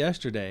on it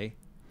yesterday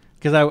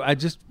because I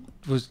just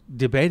was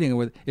debating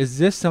with, is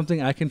this something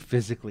I can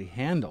physically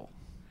handle?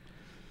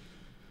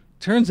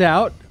 Turns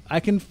out I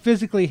can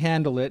physically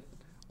handle it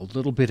a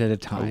little bit at a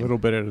time. A little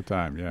bit at a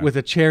time, yeah. With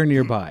a chair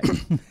nearby.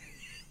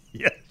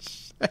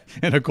 Yes.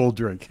 And a cold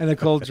drink.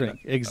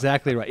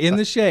 Exactly right. In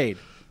the shade.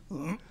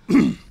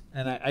 And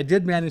I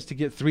did manage to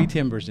get 3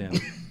 timbers in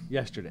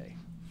yesterday.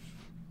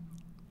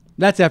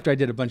 That's after I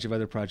did a bunch of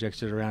other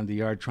projects around the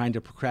yard trying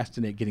to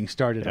procrastinate getting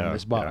started on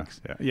this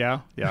box. Yeah.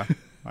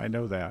 I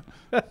know that.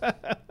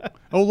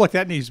 Oh, look,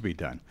 that needs to be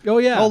done. Oh,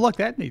 yeah. Oh, look,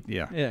 that needs,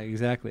 yeah. Yeah,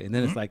 exactly. And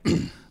then it's like,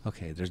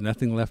 okay, there's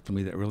nothing left for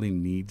me that really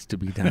needs to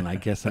be done. I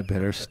guess I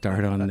better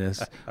start on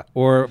this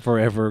or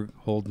forever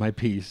hold my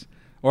peace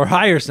or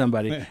hire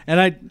somebody.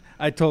 And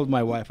I told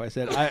my wife, I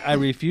said, I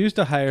refuse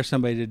to hire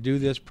somebody to do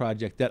this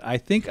project that I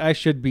think I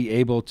should be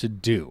able to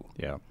do.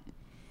 Yeah.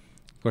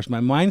 Of course, my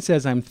mind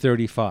says I'm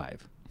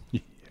 35.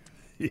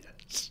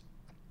 Yes.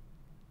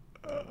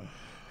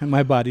 And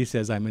my body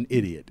says I'm an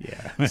idiot.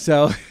 Yeah.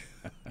 So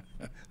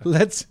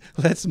let's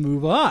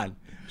move on,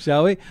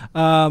 shall we?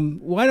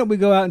 Why don't we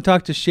go out and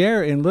talk to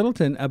Cher in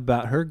Littleton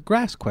about her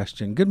grass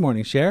question? Good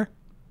morning, Cher.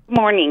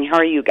 Morning. How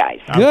are you guys?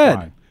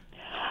 Good.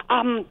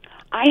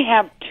 I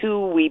have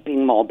 2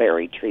 weeping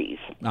mulberry trees.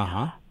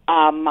 Uh-huh.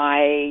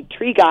 My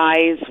tree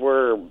guys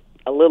were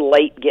a little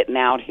late getting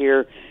out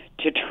here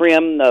to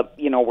trim the,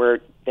 where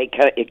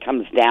it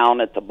comes down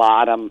at the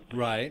bottom.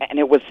 Right. And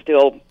it was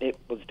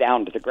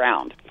down to the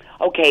ground.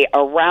 Okay,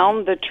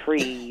 around the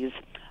trees,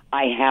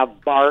 I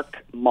have bark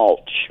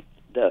mulch,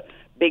 the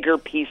bigger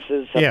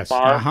pieces of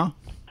bark.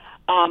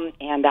 Uh-huh.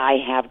 And I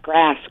have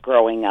grass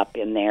growing up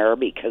in there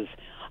because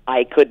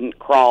I couldn't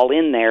crawl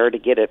in there to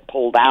get it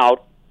pulled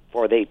out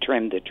before they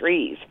trimmed the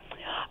trees.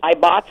 I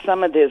bought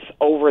some of this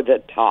over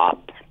the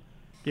top.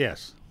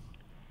 Yes.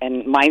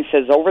 And mine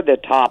says over the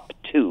top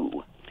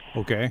 2.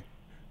 Okay.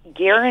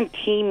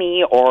 Guarantee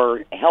me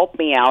or help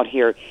me out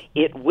here,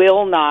 it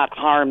will not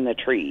harm the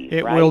trees,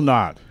 It right? will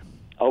not.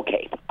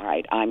 Okay, all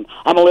right. I'm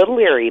a little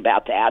leery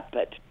about that,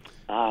 but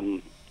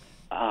and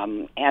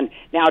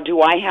now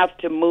do I have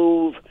to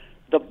move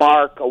the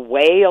bark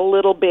away a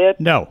little bit?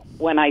 No.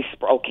 When I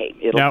okay,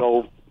 it'll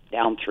go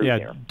down through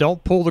there.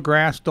 Don't pull the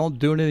grass. Don't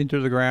do anything to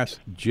the grass.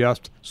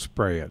 Just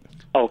spray it.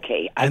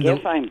 Okay, I guess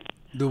I'm...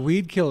 The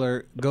weed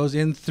killer goes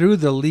in through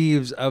the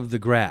leaves of the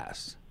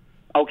grass.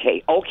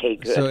 Okay,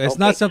 good. So it's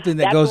not something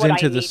that goes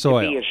into the soil. That's what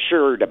I need to be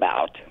assured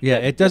about. Yeah,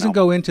 it doesn't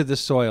go into the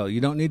soil.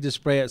 You don't need to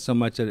spray it so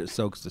much that it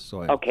soaks the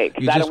soil. Okay,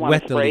 because I don't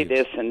want to spray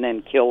this and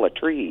then kill a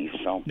tree.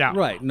 So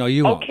Right, no,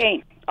 you won't.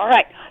 Okay, all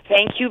right.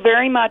 Thank you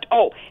very much.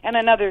 Oh, and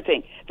another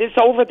thing. This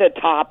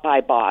over-the-top I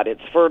bought,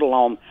 it's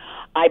Fertilome.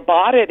 I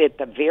bought it at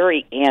the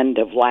very end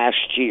of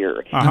last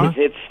year. Is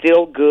it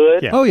still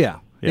good? Yeah. Oh, yeah.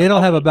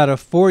 It'll have about a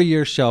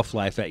 4-year shelf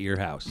life at your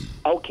house.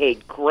 Okay,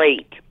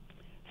 great.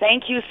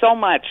 Thank you so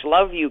much.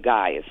 Love you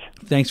guys.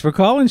 Thanks for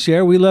calling,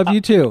 Cher. We love you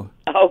too.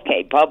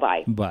 Okay,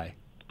 bye-bye. Bye.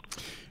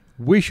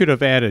 We should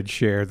have added,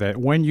 Cher, that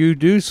when you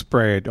do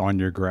spray it on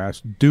your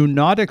grass, do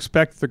not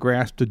expect the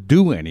grass to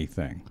do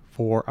anything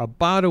for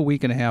about a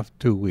week and a half,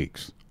 2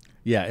 weeks.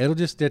 Yeah, it'll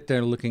just sit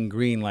there looking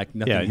green like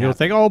nothing happened. You'll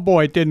think, oh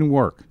boy, it didn't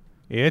work.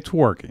 It's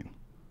working.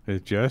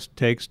 It just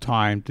takes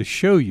time to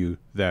show you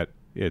that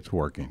it's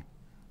working.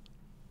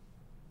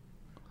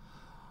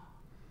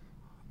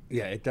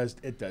 Yeah, it does.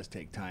 It does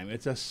take time.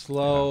 It's a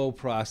slow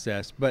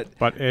process, but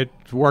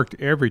it's worked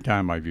every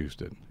time I've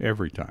used it.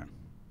 Every time.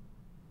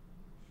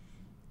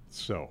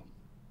 So,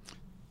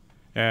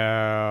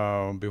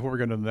 before we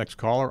go to the next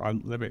caller,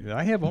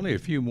 I have only a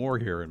few more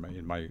here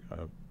in my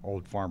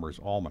Old Farmer's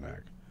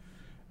Almanac.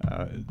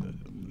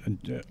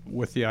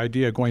 With the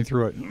idea of going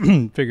through it,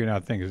 figuring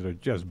out things that are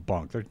just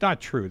bunk. They're not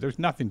true. There's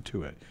nothing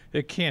to it.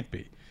 It can't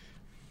be.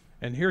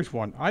 And here's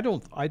one. I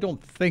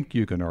don't think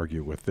you can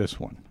argue with this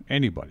one.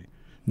 Anybody.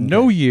 Okay.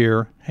 No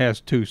year has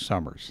 2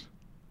 summers.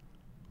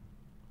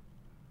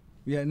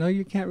 Yeah, no,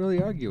 you can't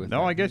really argue with that.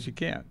 No, I guess you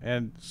can't.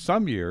 And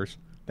some years,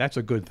 that's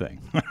a good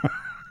thing.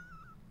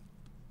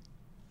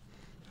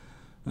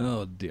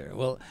 Oh, dear.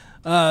 Well,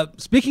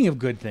 speaking of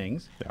good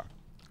things,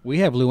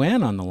 we have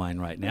Luann on the line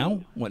right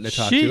now wanting to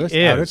talk to us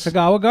out at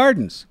Tagawa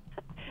Gardens.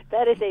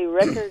 That is a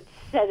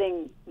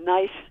record-setting,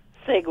 nice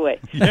segue.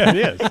 Yeah, it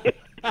is.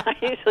 I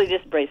usually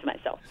just brace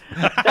myself.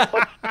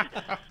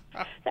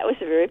 That was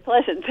very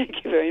pleasant.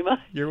 Thank you very much.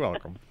 You're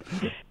welcome.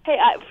 Hey,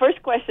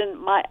 first question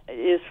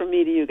is from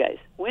me to you guys.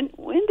 When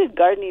did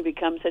gardening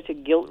become such a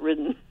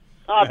guilt-ridden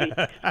hobby?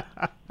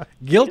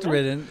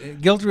 Guilt-ridden?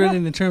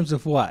 Guilt-ridden in terms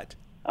of what?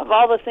 Of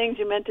all the things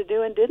you meant to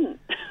do and didn't.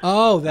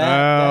 Oh,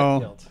 that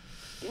guilt.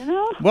 You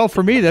know? Well,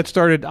 for me, that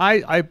started.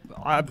 I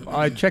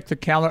checked the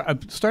calendar. I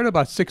started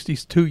about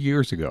 62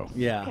 years ago.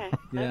 Yeah. Okay.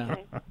 Yeah.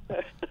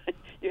 Okay.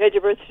 You had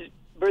your birth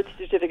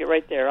certificate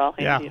right there. I'll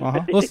hand you.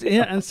 Well,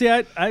 and see,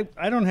 I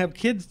don't have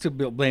kids to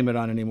blame it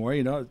on anymore.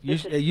 You know,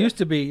 it used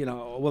to be, you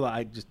know, well,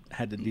 I just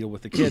had to deal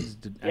with the kids.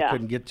 I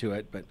couldn't get to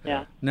it, but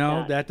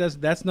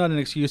that's not an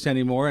excuse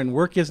anymore, and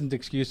work isn't an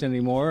excuse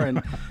anymore,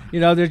 and you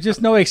know, there's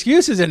just no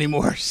excuses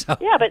anymore. So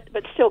yeah, but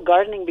still,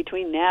 gardening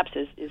between naps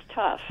is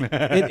tough.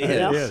 It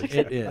is.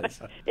 It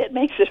is. It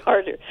makes it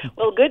harder.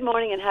 Well, good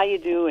morning, and how you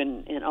do,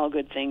 and all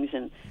good things.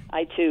 And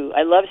I too,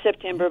 I love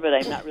September, but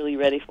I'm not really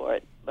ready for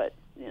it. But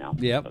you know,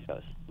 it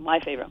goes. My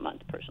favorite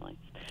month, personally.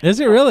 Is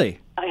it really?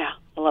 Oh, yeah,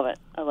 I love it.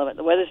 I love it.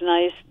 The weather's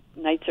nice.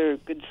 Nights are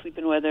good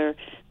sleeping weather.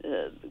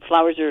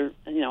 Flowers are,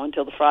 you know,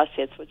 until the frost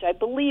hits, which I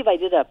believe I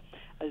did a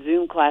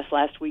Zoom class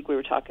last week. We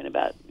were talking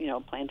about, you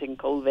know, planting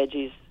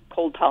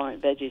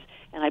cold-tolerant veggies.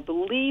 And I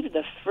believe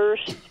the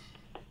first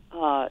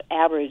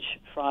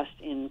average frost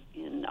in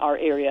our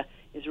area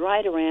is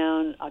right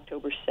around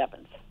October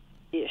 7th.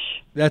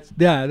 Ish. That's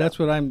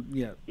what I'm.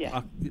 Yeah.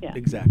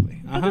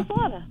 Exactly. So there's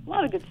a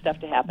lot of good stuff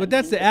to happen. But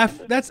that's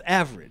that's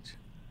average.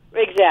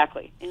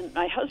 Exactly. And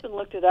my husband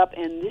looked it up,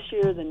 and this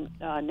year the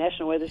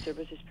National Weather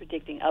Service is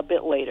predicting a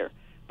bit later,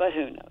 but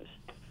who knows?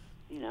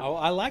 You know. Oh,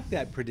 I like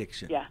that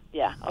prediction.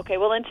 Yeah. Okay.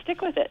 Well, then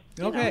stick with it.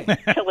 Okay.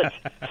 Until it's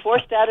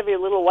forced out of your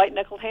little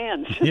white-knuckled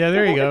hands. Yeah,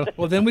 there you go.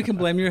 Well, then we can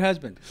blame your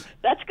husband.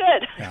 That's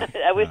good.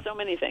 With so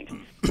many things.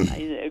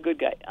 He's a good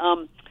guy.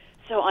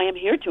 So I am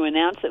here to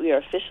announce that we are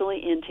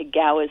officially into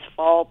Tagawa's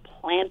fall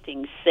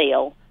planting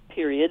sale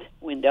period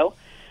window.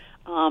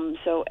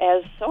 So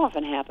as so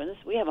often happens,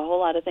 we have a whole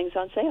lot of things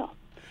on sale.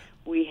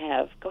 We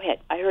have. Go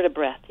ahead. I heard a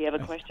breath. Do you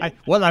have a question?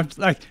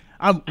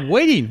 I'm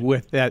waiting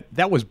with that.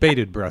 That was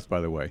bated breath,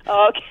 by the way.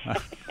 Oh, okay.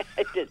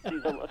 I did see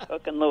the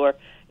hook and lure.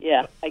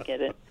 Yeah, I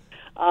get it.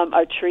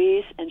 Our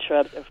trees and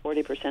shrubs are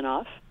 40%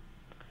 off.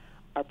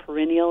 Our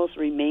perennials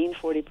remain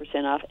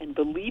 40% off, and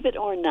believe it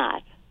or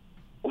not,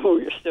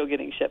 we're still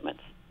getting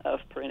shipments of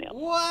perennials.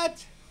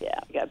 What? Yeah,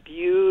 we got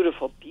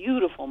beautiful,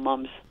 beautiful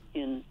mums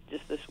in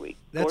just this week.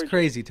 That's Gorgeous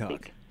crazy talk.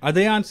 week. Are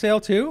they on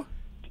sale too?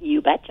 You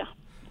betcha.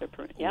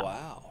 Yeah.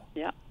 Wow.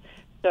 Yeah.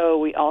 So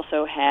we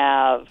also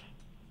have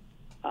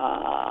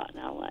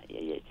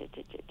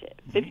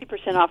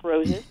 50% off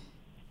roses,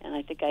 and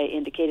I think I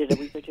indicated a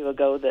week or two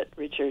ago that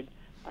Richard,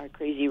 our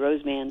crazy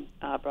rose man,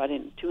 brought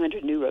in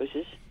 200 new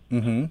roses.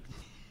 Mm-hmm.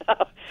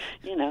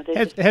 You know,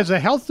 has the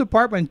health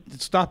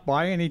department stopped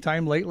by any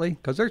time lately?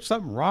 Because there's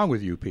something wrong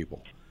with you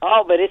people.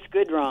 Oh, but it's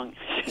good wrong.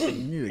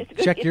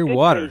 Check your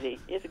water. Crazy.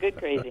 It's good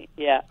crazy.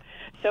 Yeah.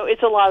 So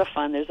it's a lot of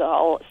fun. There's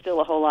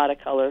still a whole lot of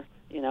color,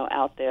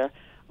 out there.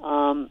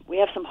 We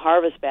have some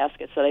harvest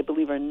baskets that I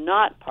believe are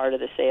not part of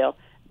the sale.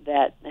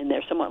 And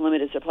they're somewhat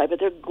limited supply, but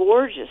they're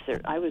gorgeous.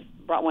 I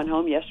brought one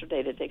home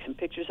yesterday to take some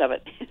pictures of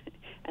it,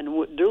 and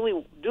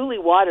duly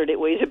watered. It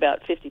weighs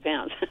about 50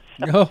 pounds.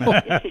 So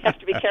you have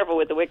to be careful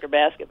with the wicker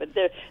basket, but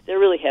they're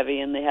really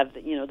heavy, and they have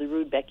the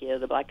rudbeckia,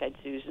 the black-eyed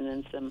Susan,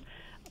 and some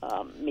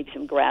maybe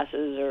some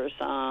grasses or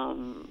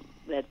some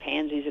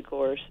pansies, of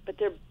course. But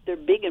they're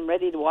big and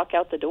ready to walk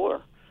out the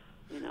door.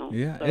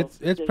 Yeah, so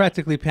it's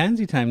practically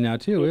pansy time now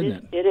too, isn't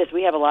it? It is.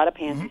 We have a lot of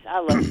pansies. I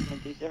love the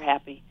pansies. They're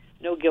happy.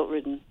 No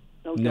guilt-ridden.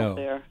 No guilt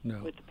there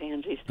with the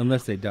pansies.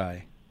 Unless they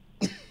die.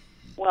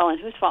 Well, and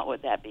whose fault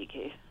would that be,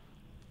 Keith?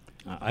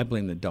 I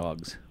blame the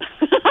dogs.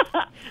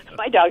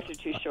 My dogs are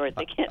too short.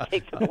 They can't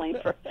take the blame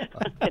for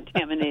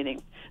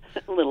contaminating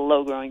little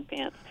low-growing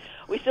plants.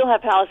 We still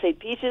have Palisade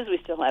peaches. We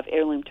still have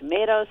heirloom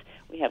tomatoes.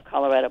 We have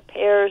Colorado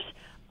pears.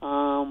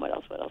 What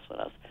else?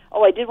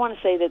 Oh, I did want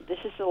to say that this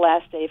is the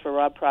last day for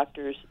Rob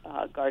Proctor's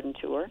garden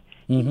tour.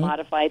 He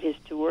modified his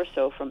tour,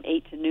 so from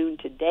 8 to noon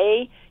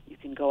today, you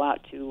can go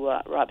out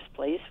to Rob's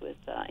place with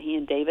he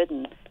and David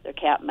and their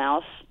cat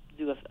Mouse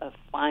do a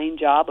fine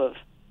job of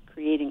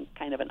creating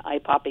kind of an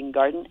eye-popping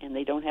garden, and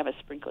they don't have a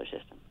sprinkler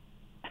system.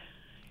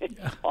 It's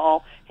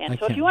all hand.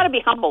 So if you want to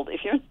be humbled,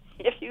 if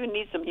you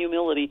need some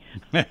humility,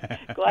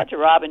 go out to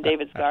Rob and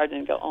David's garden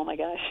and go, oh my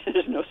gosh,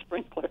 there's no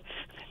sprinkler.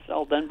 It's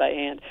all done by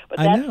hand. But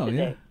that's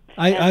today.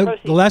 Yeah.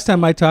 The last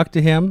time I talked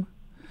to him,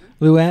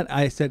 Luann,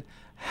 I said,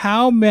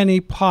 how many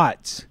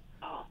pots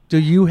do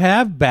you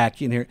have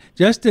back in here?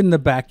 Just in the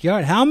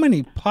backyard. How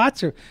many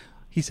pots are...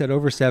 He said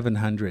over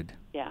 700.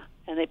 Yeah,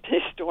 and they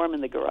store them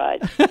in the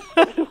garage.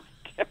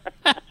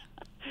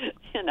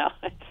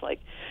 It's like,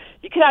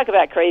 you can talk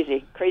about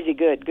crazy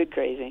good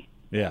crazy.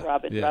 Yeah.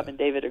 Rob and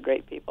David are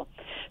great people.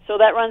 So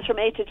that runs from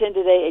 8 to 10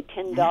 today. A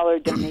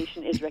 $10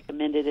 donation is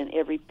recommended, and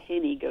every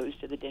penny goes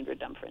to the Denver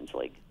Dumb Friends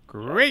League.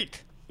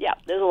 Great. Yeah,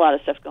 there's a lot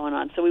of stuff going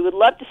on. So we would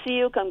love to see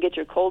you. Come get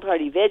your cold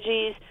hardy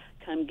veggies.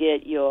 Come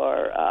get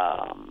your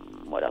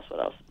what else?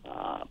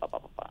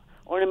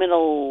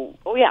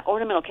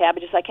 Ornamental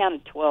cabbages. I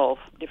counted 12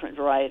 different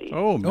varieties.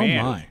 Oh man.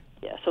 Oh my.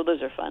 Yeah, so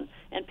those are fun.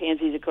 And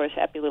pansies, of course,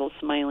 happy little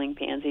smiling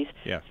pansies.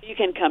 Yeah. So you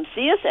can come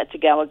see us at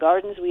Tagawa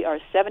Gardens. We are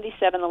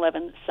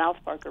 7711 South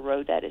Parker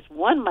Road. That is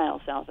 1 mile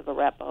south of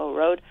Arapahoe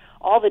Road.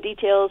 All the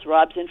details,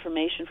 Rob's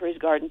information for his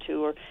garden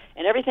tour,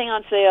 and everything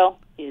on sale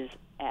is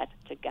at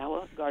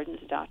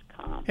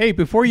TagawaGardens.com. Hey,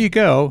 before you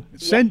go,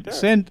 Yes,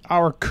 send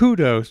our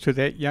kudos to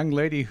that young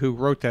lady who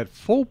wrote that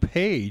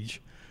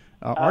full-page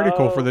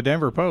article for the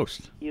Denver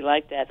Post. You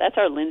like that? That's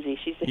our Lindsay.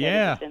 She's the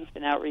head of defense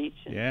and outreach.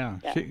 Yeah.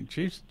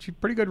 She's a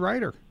pretty good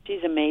writer.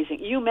 She's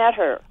amazing. You met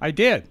her. I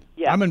did.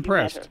 Yeah, I'm you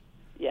impressed. met her.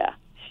 Yeah,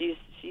 she's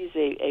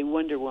a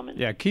Wonder Woman.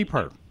 Yeah, keep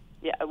her.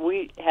 Yeah,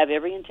 we have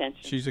every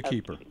intention. She's a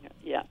keeper.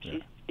 Yeah,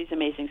 she's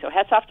amazing. So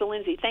hats off to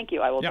Lindsay. Thank you.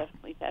 I will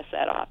definitely pass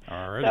that off.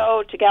 All right.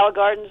 So Tagawa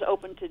Gardens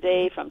open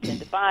today from 10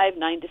 to 5,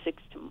 9 to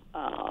 6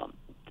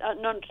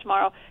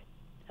 tomorrow.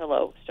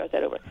 Hello, start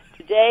that over.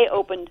 Today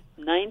opened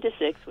 9 to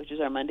 6, which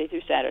is our Monday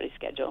through Saturday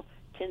schedule.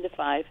 10 to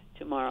 5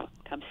 tomorrow.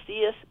 Come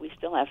see us. We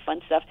still have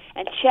fun stuff.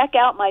 And check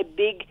out my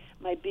big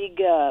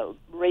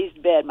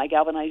raised bed, my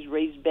galvanized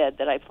raised bed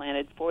that I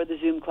planted for the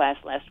Zoom class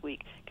last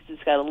week, because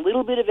it's got a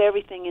little bit of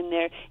everything in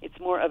there. It's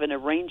more of an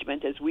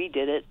arrangement as we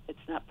did it.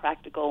 It's not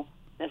practical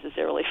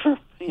necessarily for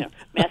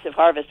massive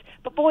harvest,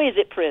 but boy is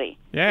it pretty.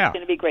 Yeah. It's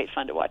going to be great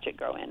fun to watch it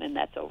grow in, and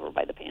that's over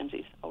by the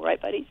pansies. All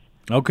right, buddies?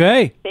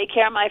 Okay. Take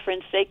care, my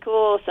friends. Stay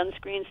cool.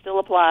 Sunscreen still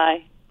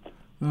apply.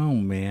 Oh,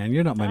 man,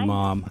 you're not my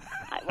mom.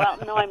 Well,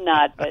 no, I'm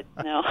not, but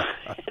no.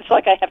 It's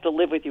like I have to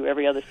live with you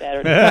every other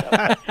Saturday.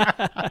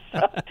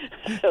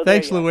 So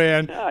Thanks,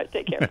 Luann. All right,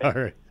 take care. All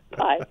right.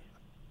 Bye.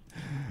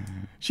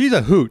 She's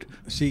a hoot.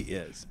 She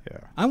is. Yeah.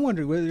 I'm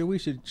wondering whether we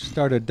should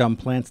start a Dumb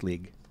Plants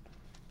League.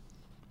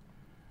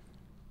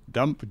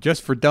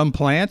 Just for dumb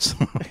plants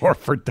or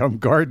for dumb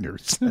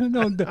gardeners?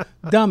 No,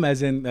 dumb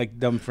as in like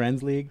Dumb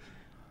Friends League.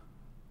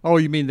 Oh,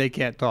 you mean they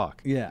can't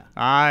talk? Yeah.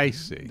 I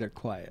see. They're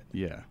quiet.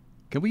 Yeah.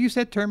 Can we use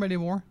that term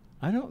anymore?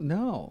 I don't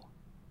know.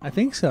 I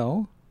think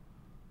so.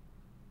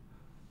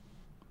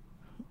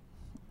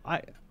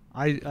 I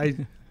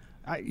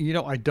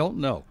don't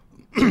know.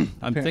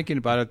 I'm thinking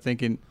about it,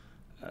 thinking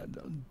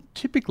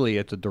typically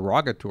it's a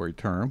derogatory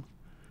term,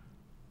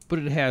 but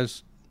it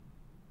has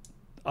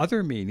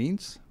other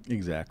meanings.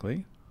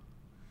 Exactly.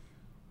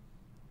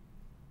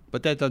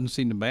 But that doesn't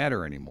seem to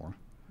matter anymore.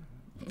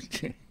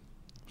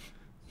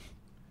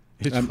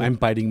 I'm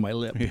biting my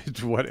lip.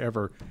 It's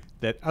whatever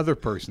that other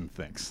person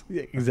thinks.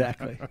 Yeah,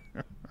 exactly.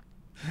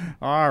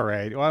 All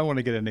right. Well, I don't want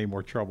to get in any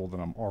more trouble than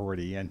I'm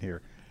already in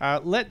here.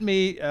 Let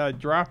me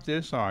drop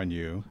this on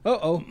you.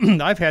 Uh-oh.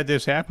 I've had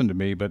this happen to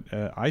me, but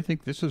I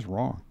think this is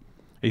wrong.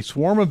 A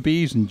swarm of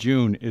bees in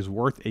June is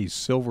worth a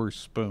silver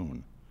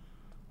spoon.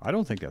 I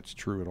don't think that's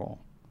true at all.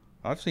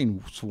 I've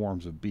seen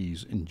swarms of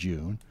bees in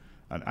June,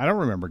 and I don't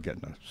remember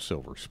getting a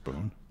silver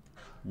spoon.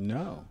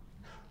 No.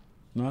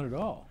 Not at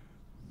all.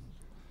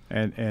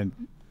 And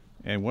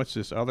what's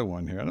this other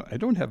one here? I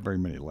don't have very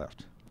many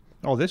left.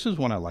 Oh, this is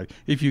one I like.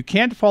 If you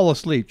can't fall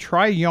asleep,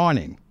 try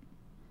yawning.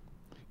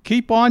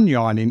 Keep on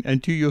yawning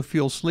until you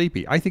feel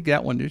sleepy. I think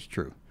that one is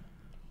true.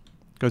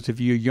 Because if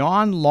you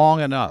yawn long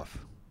enough,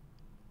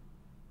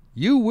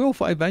 you will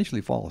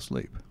eventually fall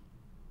asleep.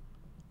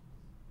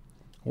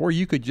 Or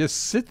you could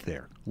just sit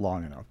there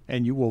long enough,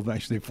 and you will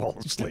eventually fall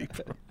asleep.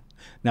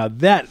 Now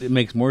that it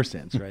makes more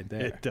sense right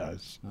there. It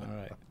does. All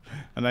right.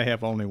 And I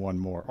have only one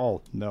more.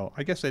 Oh, no.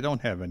 I guess I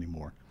don't have any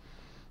more.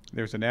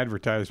 There's an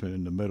advertisement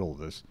in the middle of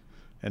this,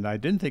 and I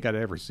didn't think I'd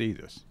ever see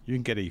this. You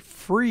can get a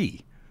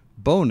free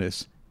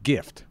bonus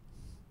gift.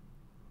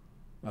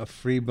 A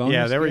free bonus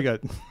Yeah, there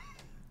gift? we go.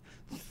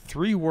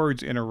 3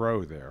 words in a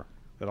row there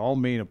that all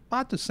mean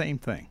about the same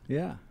thing.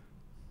 Yeah.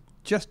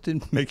 Just to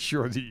make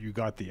sure that you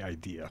got the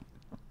idea.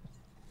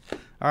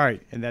 All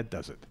right, and that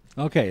does it.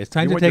 Okay, it's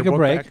time You to want take your a book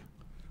break.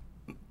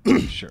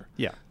 back? Sure.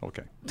 Yeah,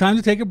 okay. Time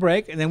to take a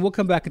break, and then we'll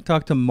come back and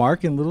talk to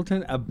Mark in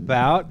Littleton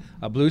about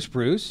a blue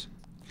spruce.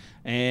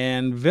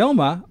 And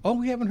Vilma,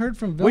 we haven't heard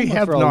from Vilma We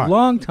have for not. a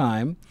long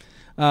time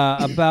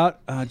about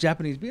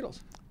Japanese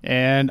beetles.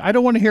 And I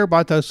don't want to hear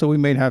about those, so we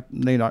may not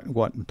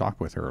go out and talk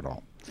with her at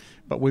all.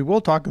 But we will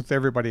talk with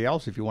everybody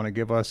else if you want to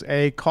give us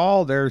a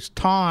call. There's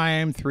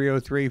time,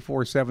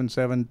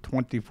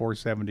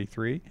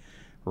 303-477-2473,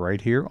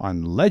 right here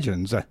on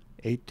Legends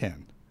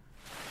 810.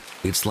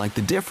 It's like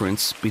the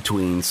difference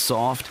between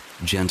soft,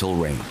 gentle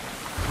rain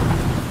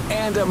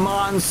and a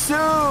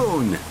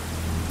monsoon.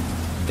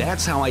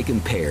 That's how I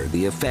compare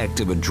the effect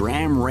of a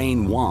dram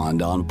rain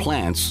wand on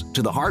plants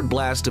to the hard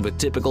blast of a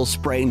typical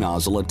spray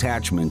nozzle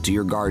attachment to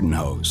your garden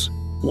hose.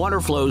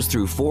 Water flows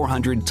through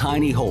 400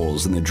 tiny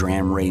holes in the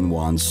dram rain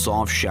wand's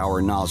soft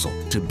shower nozzle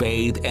to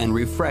bathe and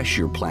refresh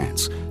your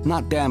plants,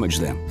 not damage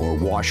them or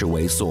wash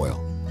away soil.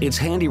 Its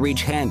handy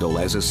reach handle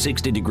has a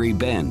 60-degree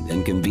bend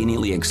and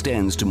conveniently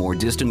extends to more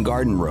distant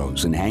garden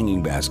rows and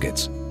hanging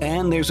baskets.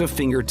 And there's a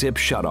fingertip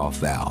shutoff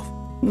valve.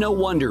 No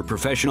wonder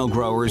professional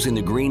growers in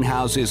the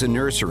greenhouses and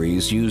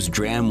nurseries use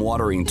dram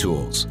watering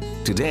tools.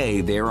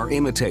 Today, there are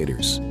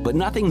imitators, but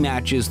nothing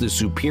matches the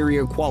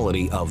superior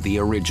quality of the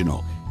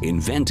original,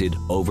 invented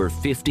over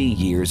 50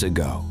 years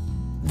ago.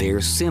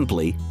 They're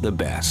simply the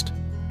best.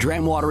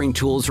 Dram watering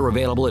tools are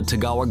available at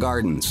Tagawa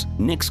Gardens,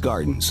 Nick's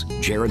Gardens,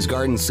 Jared's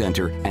Garden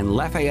Center, and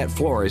Lafayette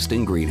Florist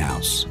and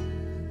Greenhouse.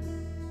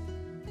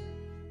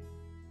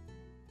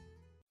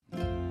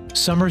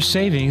 Summer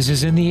savings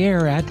is in the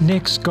air at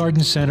Nick's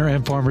Garden Center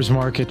and Farmers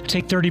Market.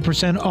 Take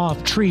 30%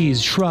 off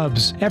trees,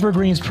 shrubs,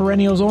 evergreens,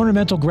 perennials,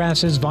 ornamental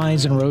grasses,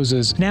 vines, and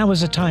roses. Now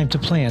is the time to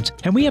plant,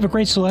 and we have a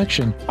great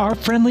selection. Our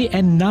friendly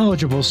and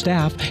knowledgeable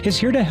staff is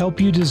here to help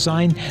you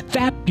design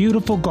that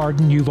beautiful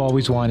garden you've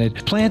always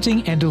wanted.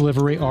 Planting and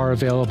delivery are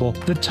available.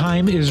 The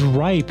time is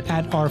ripe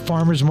at our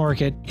Farmers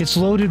Market. It's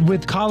loaded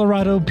with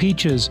Colorado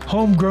peaches,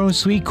 homegrown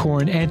sweet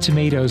corn and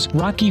tomatoes,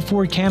 Rocky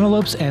Ford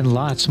cantaloupes, and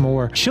lots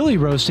more. Chili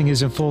roasting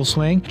is in full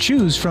swing.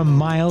 Choose from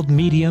mild,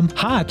 medium,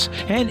 hot,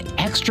 and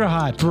extra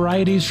hot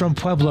varieties from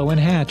Pueblo and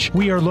Hatch.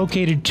 We are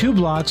located 2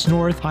 blocks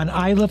north on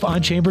Iliff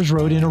on Chambers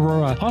Road in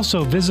Aurora.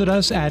 Also visit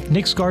us at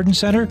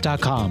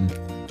nicksgardencenter.com.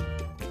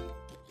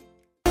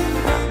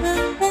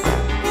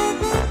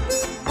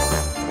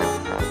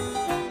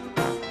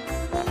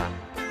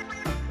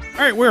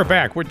 All right, we're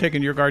back. We're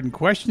taking your garden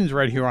questions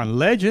right here on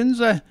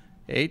Legends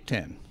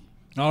 810.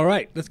 All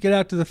right, let's get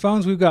out to the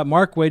phones. We've got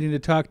Mark waiting to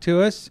talk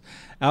to us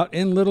out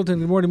in Littleton.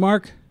 Good morning,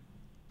 Mark.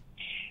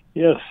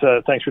 Yes,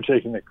 thanks for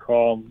taking the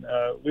call.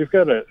 We've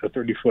got a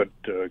 30-foot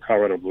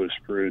Colorado blue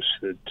spruce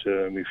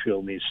that we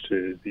feel needs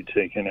to be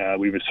taken out.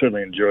 We've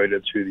certainly enjoyed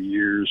it through the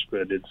years,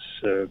 but it's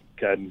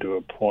gotten to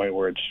a point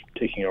where it's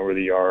taking over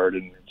the yard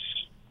and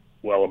it's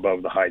well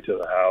above the height of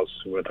the house.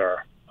 With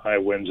our high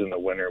winds in the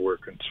winter, we're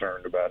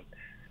concerned about,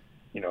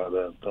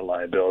 the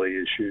liability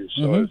issues.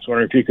 So I was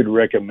wondering if you could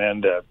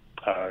recommend a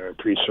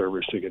tree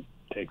service to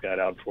take that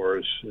out for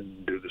us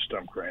and do the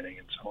stump grinding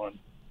and so on.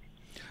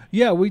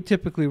 Yeah, we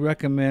typically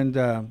recommend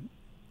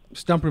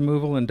stump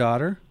removal and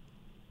daughter.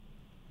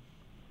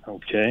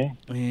 Okay.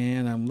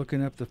 And I'm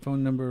looking up the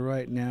phone number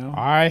right now.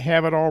 I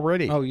have it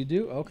already. Oh, you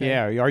do? Okay.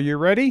 Yeah, are you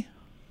ready?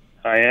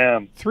 I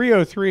am.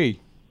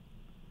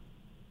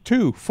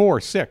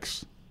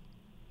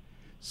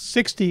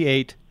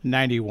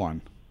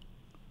 303-246-6891.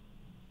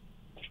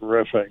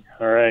 Terrific.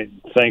 All right.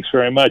 Thanks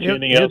very much.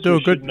 Anything else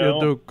we should know? He'll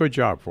do a good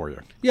job for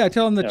you. Yeah,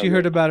 tell them that you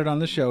heard about it on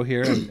the show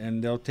here,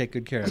 and they'll take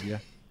good care of you.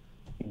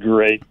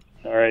 Great.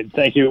 All right.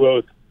 Thank you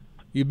both.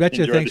 You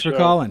betcha. Enjoy Thanks the for show.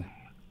 calling.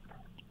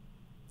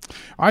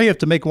 I have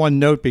to make one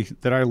note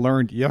that I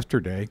learned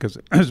yesterday, because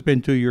it's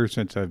been 2 years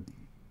since I've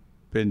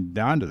been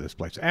down to this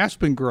place.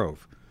 Aspen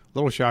Grove,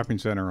 little shopping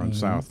center on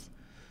South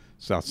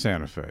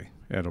Santa Fe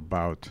at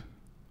about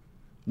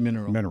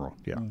Mineral,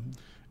 yeah.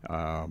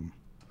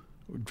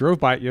 Drove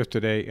by it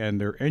yesterday, and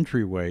their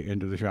entryway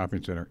into the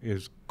shopping center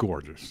is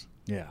gorgeous.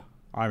 Yeah.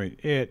 I mean,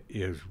 it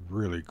is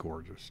really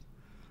gorgeous.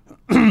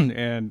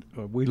 And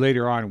we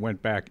later on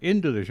went back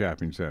into the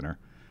shopping center,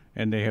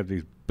 and they have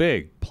these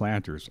big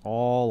planters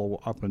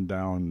all up and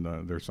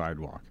down their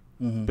sidewalk.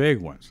 Mhm. Big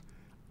ones.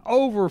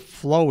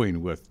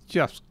 Overflowing with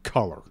just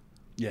color.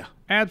 Yeah.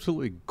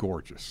 Absolutely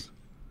gorgeous.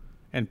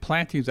 And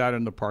plantings out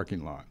in the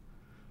parking lot.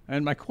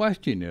 And my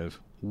question is,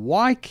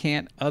 why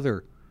can't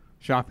other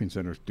shopping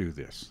centers do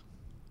this?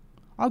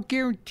 I'll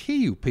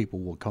guarantee you people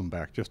will come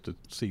back just to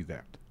see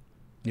that.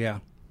 Yeah.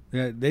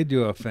 Yeah, they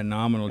do a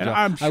phenomenal And job.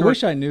 I'm I sure-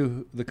 wish I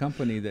knew the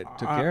company that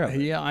took care of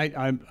it. Yeah,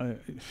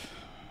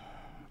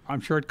 I'm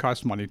sure it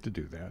costs money to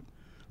do that.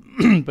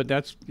 But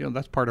that's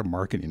part of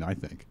marketing, I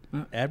think.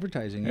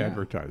 Advertising, yeah.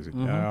 Advertising.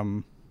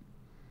 Mhm.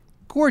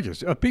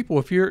 Gorgeous. People,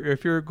 if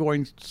you're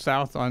going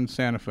south on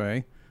Santa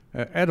Fe,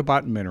 at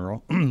about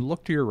Mineral,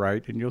 look to your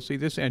right, and you'll see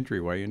this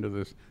entryway into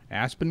this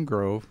Aspen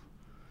Grove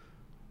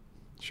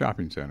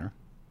shopping center.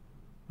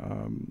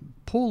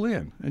 Pull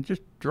in and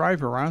just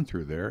drive around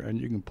through there, and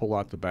you can pull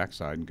out the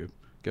backside and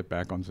get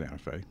back on Santa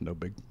Fe. No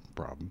big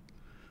problem.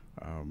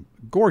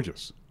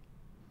 Gorgeous.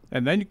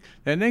 And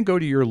then go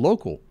to your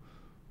local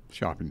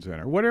shopping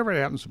center, whatever it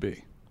happens to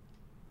be,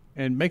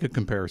 and make a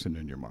comparison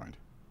in your mind.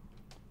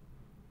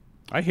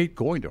 I hate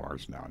going to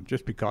ours now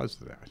just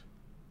because of that.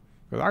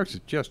 Because ours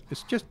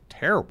is just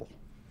terrible.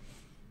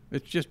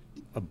 It's just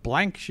a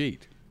blank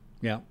sheet.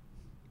 Yeah.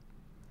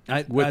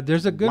 With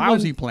there's a good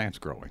lousy one, plants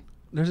growing.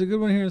 There's a good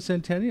one here in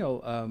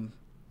Centennial,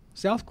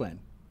 South Glen.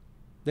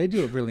 They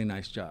do a really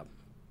nice job.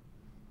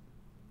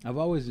 I've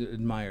always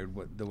admired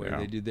the way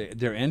they do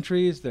their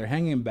entries, their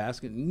hanging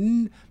basket,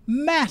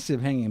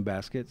 massive hanging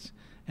baskets,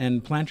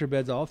 and planter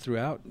beds all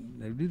throughout.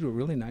 They do a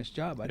really nice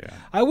job.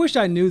 I wish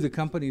I knew the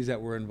companies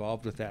that were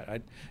involved with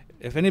that.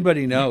 If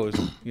anybody knows,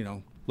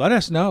 let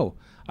us know.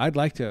 I'd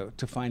like to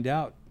find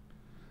out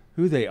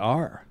who they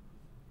are,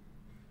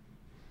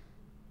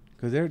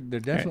 because they're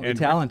definitely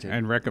talented.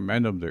 And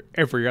recommend them to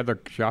every other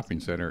shopping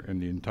center in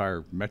the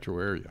entire metro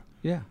area.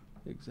 Yeah,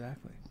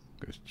 exactly.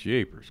 Because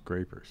jeepers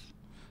creepers.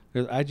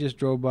 Because I just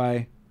drove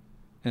by,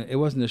 and it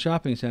wasn't a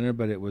shopping center,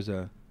 but it was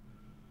a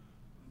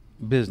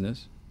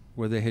business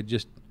where they had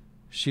just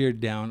sheared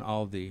down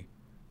all the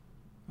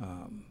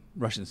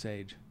Russian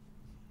sage.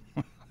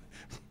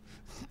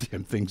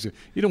 Damn things!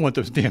 You don't want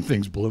those damn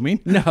things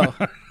blooming. No,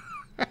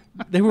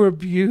 they were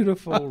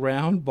beautiful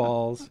round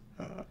balls.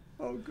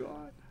 Oh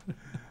God!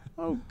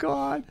 Oh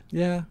God!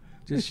 Yeah,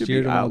 They just should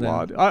sheared be them all down.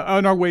 outlawed.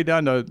 On our way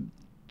down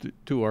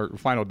to our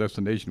final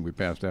destination, we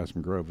passed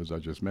Aspen Grove, as I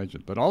just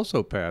mentioned, but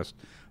also passed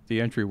the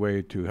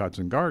entryway to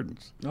Hudson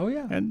Gardens. Oh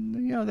yeah, and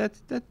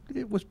that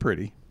it was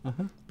pretty,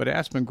 Uh-huh. but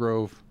Aspen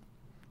Grove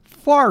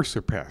far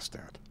surpassed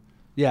that.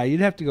 Yeah,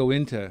 you'd have to go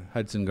into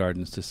Hudson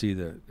Gardens to see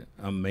the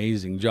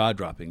amazing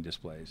jaw-dropping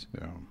displays.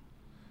 Yeah.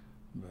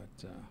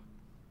 But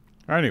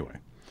anyway,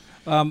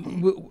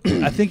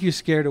 I think you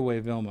scared away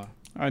Vilma.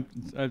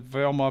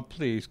 Vilma,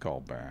 please call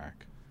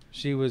back.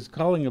 She was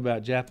calling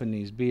about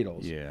Japanese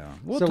beetles. Yeah.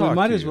 So we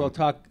might as well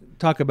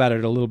talk about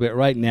it a little bit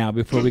right now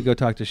before we go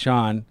talk to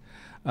Sean.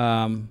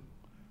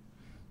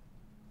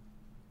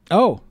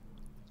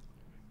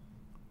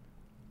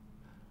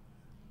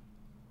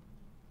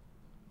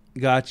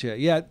 Gotcha.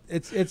 Yeah,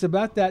 it's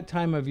about that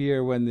time of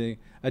year when the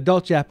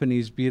adult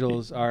Japanese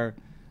beetles are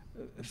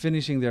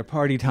finishing their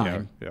party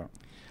time. Yeah.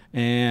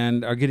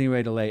 And are getting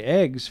ready to lay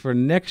eggs for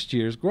next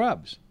year's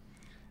grubs.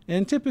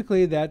 And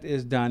typically that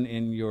is done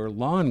in your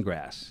lawn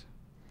grass,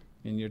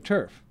 in your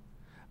turf.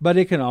 But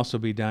it can also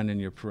be done in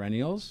your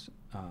perennials,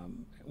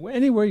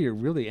 anywhere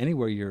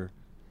you're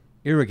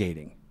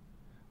irrigating,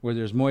 where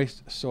there's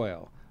moist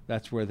soil.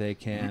 That's where they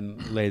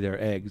can lay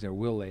their eggs or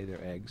will lay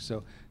their eggs.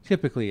 So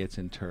typically it's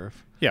in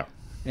turf. Yeah.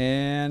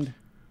 And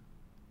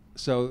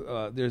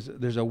so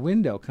there's a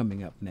window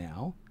coming up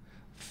now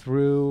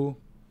through,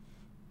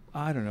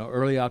 I don't know,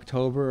 early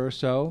October or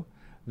so,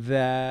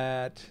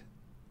 that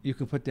you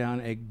can put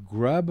down a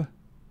grub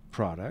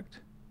product.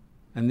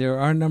 And there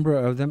are a number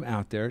of them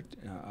out there.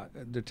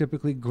 They're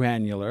typically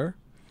granular.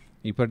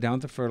 You put it down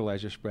with the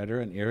fertilizer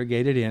spreader and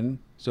irrigate it in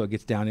so it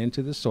gets down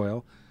into the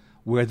soil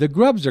where the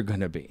grubs are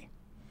going to be.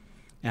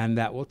 And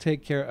that will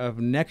take care of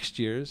next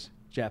year's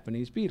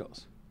Japanese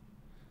beetles,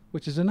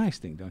 which is a nice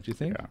thing, don't you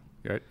think?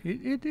 Yeah,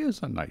 it is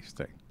a nice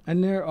thing.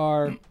 And there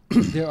are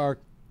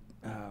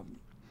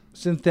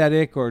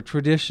synthetic or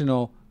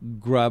traditional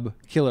grub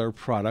killer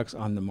products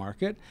on the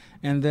market,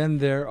 and then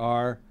there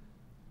are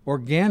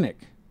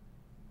organic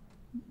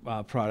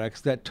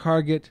products that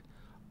target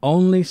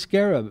only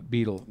scarab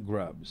beetle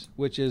grubs,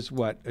 which is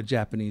what a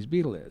Japanese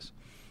beetle is.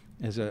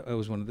 It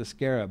was one of the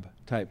scarab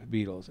type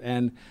beetles,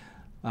 and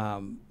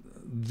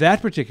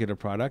that particular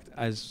product,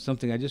 as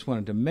something I just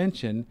wanted to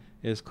mention,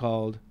 is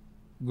called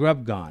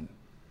Grub Gone.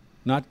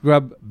 Not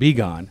Grub Be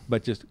Gone,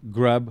 but just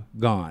Grub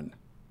Gone.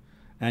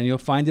 And you'll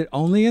find it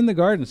only in the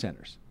garden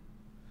centers.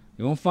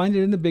 You won't find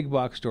it in the big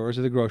box stores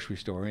or the grocery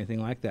store or anything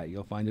like that.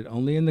 You'll find it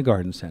only in the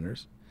garden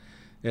centers.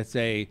 It's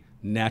a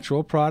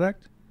natural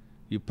product.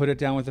 You put it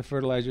down with a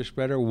fertilizer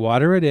spreader,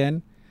 water it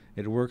in.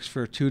 It works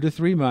for 2 to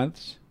 3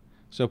 months.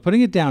 So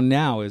putting it down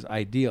now is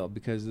ideal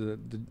because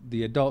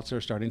the adults are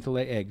starting to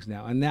lay eggs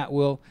now, and that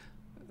will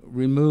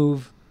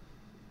remove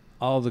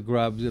all the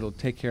grubs. It'll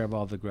take care of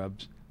all the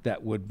grubs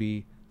that would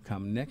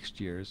become next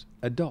year's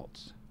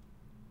adults.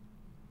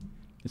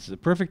 This is a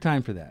perfect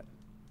time for that.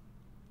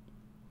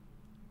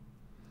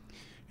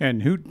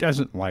 And who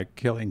doesn't like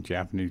killing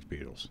Japanese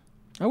beetles?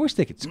 I wish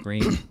they could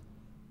scream.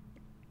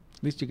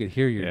 At least you could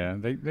hear your... Yeah,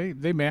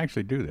 they may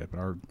actually do that, but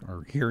our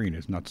hearing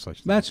is not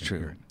such. That's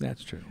true.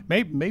 That's true.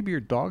 Maybe your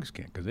dogs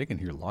can, because they can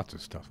hear lots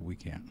of stuff we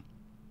can't.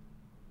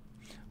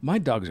 My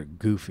dogs are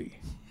goofy.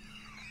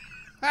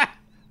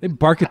 They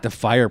bark at the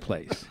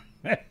fireplace.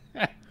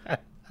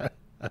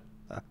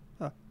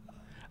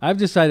 I've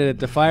decided that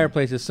the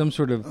fireplace is some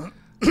sort of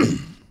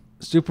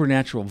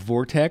supernatural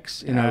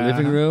vortex in our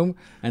living room,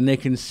 and they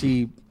can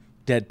see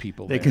dead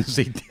people. They can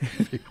see dead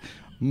people.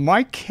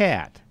 My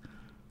cat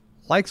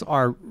likes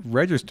our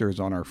registers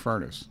on our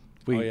furnace.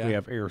 We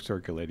have air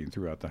circulating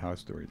throughout the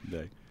house during the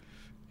day.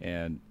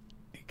 And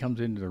he comes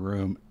into the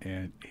room,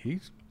 and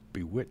he's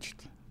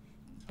bewitched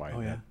by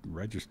that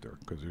register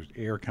because there's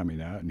air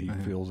coming out, and he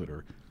feels it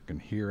or can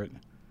hear it.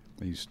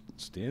 And he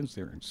stands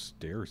there and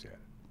stares at it.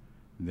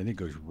 And then he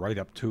goes right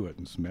up to it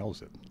and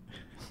smells it.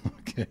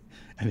 Okay,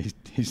 and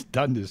he's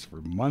done this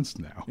for months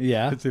now.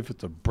 Yeah, as if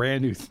it's a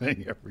brand new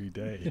thing every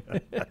day.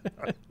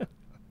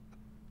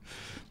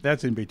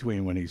 That's in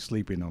between when he's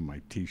sleeping on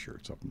my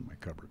T-shirts up in my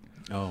cupboard.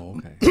 Oh,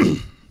 okay.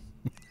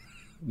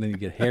 Then you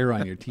get hair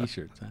on your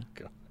T-shirts, huh?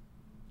 God.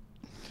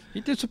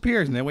 He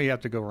disappears, and then we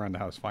have to go around the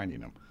house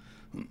finding him.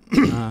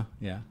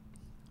 Yeah.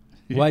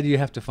 Why do you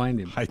have to find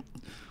him?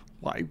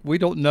 Why we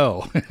don't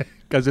know,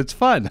 because it's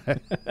fun.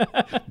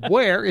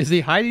 Where is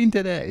he hiding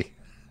today?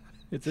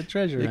 It's a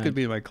treasure He hunt. could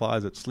be in my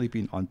closet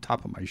sleeping on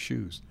top of my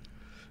shoes.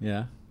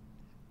 Yeah.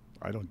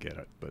 I don't get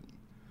it, but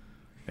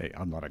hey,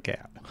 I'm not a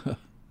cat.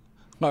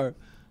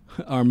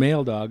 Our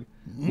male dog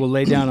will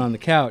lay down on the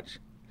couch,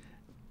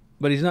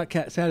 but he's not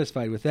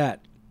satisfied with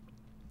that.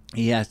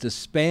 He has to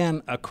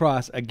span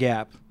across a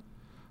gap,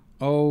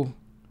 8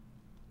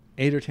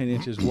 or 10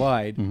 inches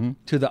wide,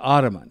 to the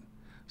ottoman.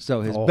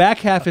 So his back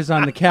half is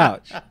on the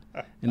couch,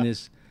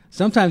 and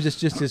sometimes it's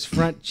just his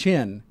front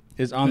chin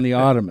is on the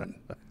ottoman.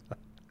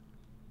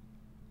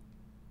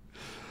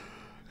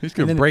 He's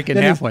going to break in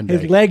half one day.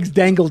 His legs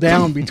dangle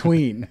down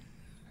between.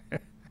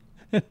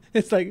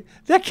 It's like,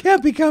 that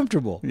can't be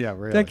comfortable. Yeah,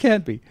 really. That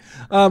can't be.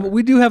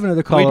 We do have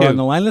another caller on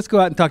the line. Let's go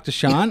out and talk to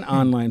Sean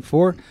on line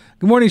 4.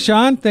 Good morning,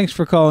 Sean. Thanks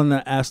for calling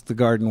the Ask the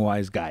Garden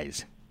Wise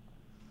guys.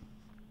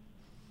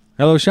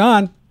 Hello,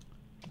 Sean.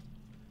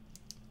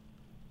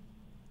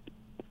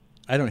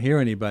 I don't hear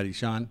anybody,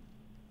 Sean.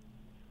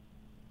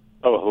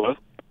 Oh, hello.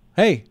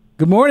 Hey,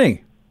 good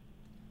morning.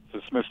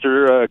 Is this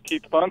Mr.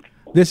 Keith Funk?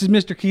 This is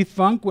Mr. Keith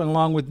Funk,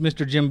 along with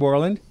Mr. Jim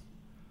Borland.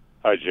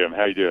 Hi, Jim.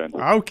 How you doing?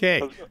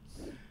 Okay.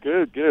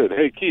 Good.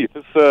 Hey, Keith.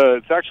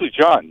 It's actually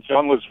John.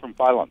 John lives from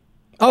Phylum.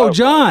 Oh,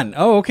 John.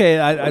 Oh, okay.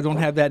 I don't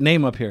have that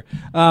name up here.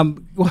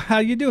 How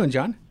you doing,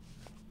 John?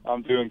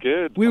 I'm doing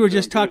good. We were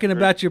just talking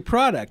about your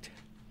product.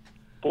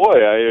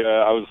 Boy,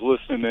 I was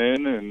listening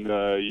in, and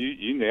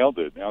you nailed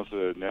it.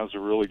 Now's a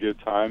really good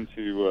time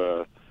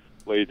to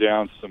lay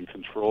down some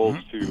controls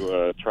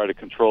to try to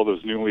control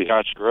those newly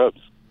hatched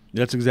grubs.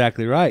 That's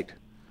exactly right.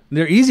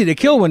 They're easy to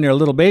kill when they're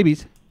little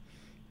babies.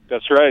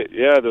 That's right.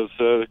 Yeah, those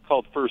they're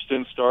called first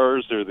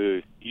instars. They're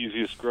the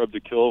easiest grub to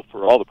kill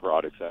for all the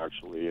products,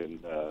 actually.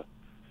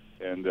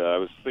 And I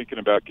was thinking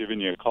about giving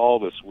you a call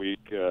this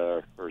week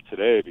or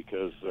today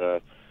because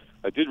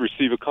I did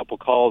receive a couple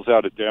calls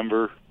out of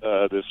Denver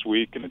this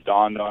week, and it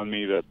dawned on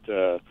me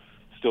that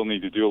still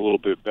need to do a little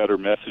bit better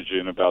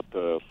messaging about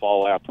the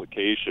fall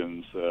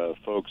applications.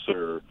 Folks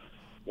are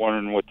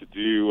wondering what to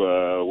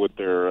do with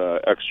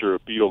their extra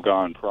Beetle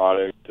Gone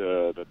product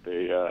that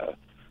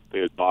they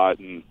had bought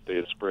and they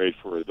had sprayed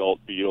for adult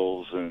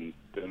beetles, and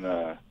then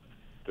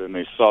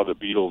they saw the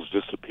beetles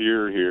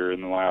disappear here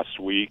in the last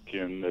week,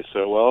 and they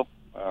said, well,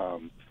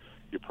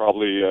 you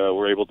probably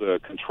were able to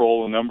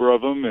control a number of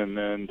them, and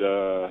then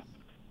the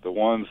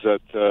ones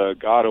that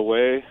got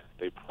away,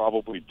 they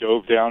probably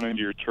dove down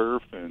into your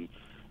turf and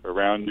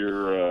around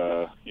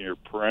your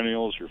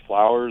perennials, your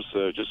flowers,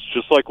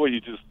 just like what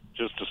you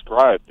just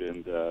described,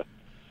 and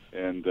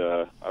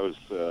I was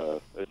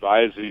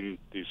advising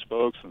these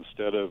folks,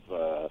 instead of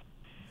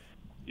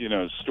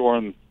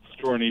storing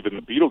even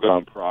the Beetle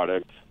Gone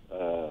product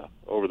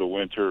over the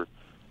winter,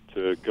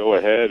 to go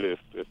ahead,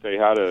 if they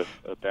had a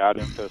bad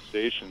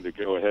infestation, to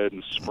go ahead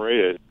and spray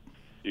it.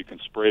 You can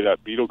spray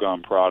that Beetle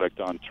Gone product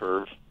on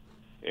turf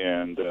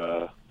and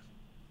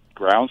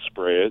ground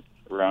spray it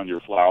around your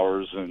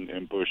flowers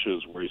and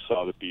bushes where you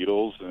saw the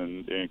beetles,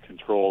 and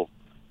control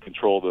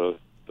the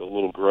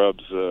little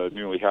grubs,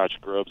 newly hatched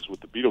grubs,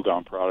 with the Beetle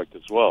Gone product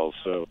as well.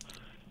 So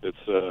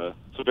it's a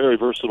very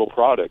versatile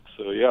product.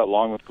 So yeah,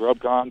 along with Grub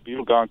Gone,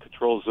 Beetle Gone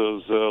controls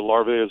those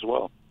larvae as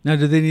well. Now,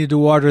 do they need to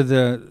water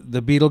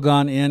the Beetle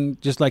Gone in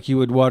just like you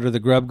would water the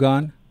Grub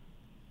Gone?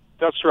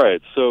 That's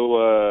right.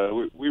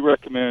 So we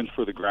recommend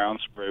for the ground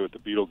spray with the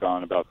Beetle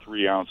Gone about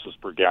 3 ounces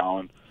per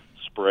gallon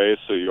spray.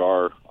 So you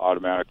are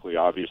automatically,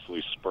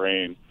 obviously,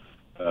 spraying,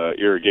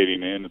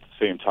 irrigating in at the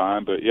same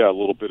time. But yeah, a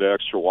little bit of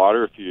extra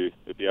water if you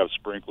have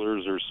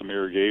sprinklers or some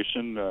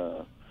irrigation.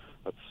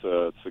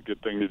 it's a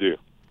good thing to do.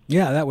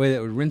 Yeah, that way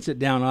that would rinse it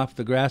down off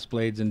the grass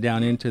blades and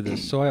down into the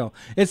soil.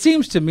 It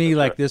seems to me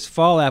like this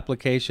fall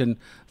application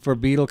for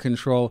beetle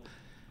control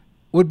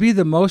would be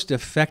the most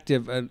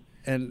effective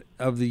and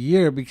of the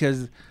year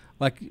because,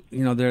 like,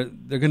 you know, they're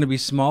going to be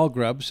small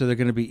grubs, so they're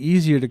going to be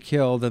easier to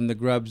kill than the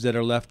grubs that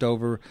are left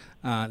over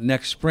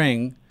next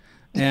spring,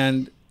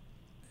 and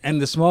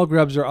the small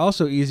grubs are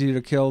also easier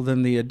to kill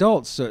than the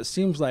adults. So it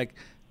seems like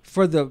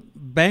for the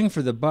bang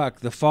for the buck,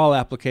 the fall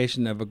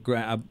application of a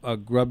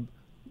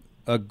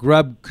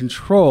grub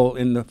control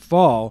in the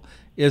fall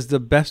is the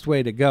best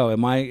way to go.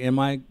 Am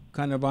I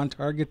kind of on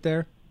target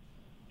there?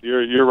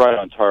 You're right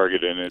on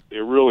target, and it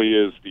really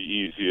is the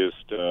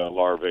easiest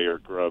larvae or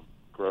grub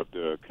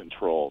to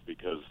control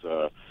because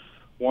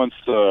once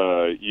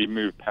you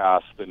move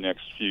past the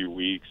next few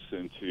weeks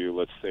into,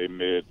 let's say,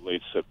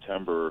 late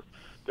September,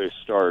 they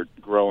start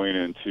growing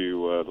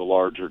into the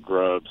larger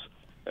grubs,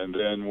 and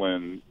then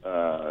when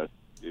the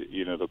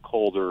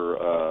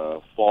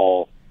colder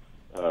fall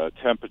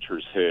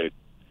temperatures hit,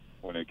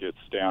 when it gets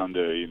down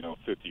to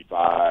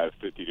 55,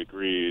 50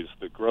 degrees,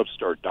 the grubs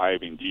start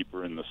diving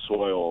deeper in the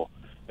soil,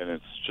 and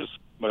it's just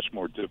much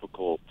more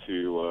difficult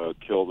to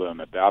kill them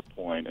at that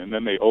point. And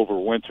then they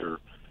overwinter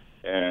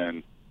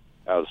and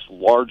as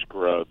large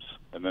grubs,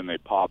 and then they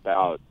pop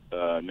out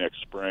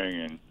next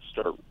spring and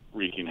start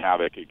wreaking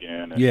havoc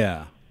again.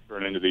 And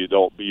turn into the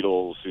adult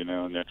beetles,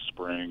 next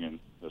spring, and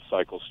the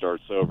cycle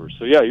starts over.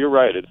 So yeah, you're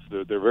right.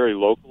 They're very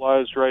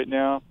localized right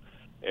now,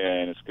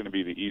 and it's going to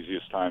be the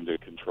easiest time to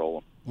control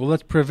them. Well,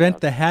 let's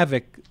prevent the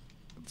havoc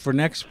for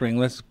next spring.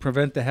 Let's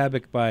prevent the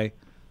havoc by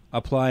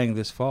applying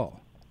this fall.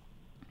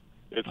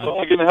 It's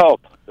only going to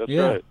help. That's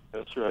right.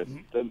 That's right.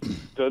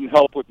 Doesn't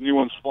help with new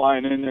ones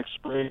flying in next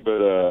spring, but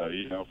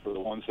for the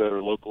ones that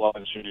are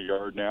localized in your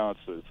yard now,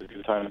 it's a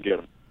good time to get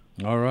them.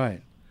 All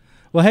right.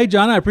 Well, hey,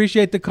 John, I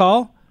appreciate the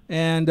call,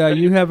 and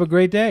you have a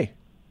great day.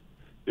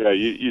 Yeah,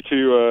 you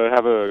two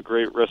have a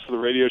great rest of the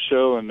radio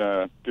show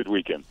and good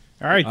weekend.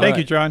 All right. Thank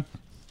you, John.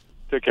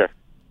 Take care.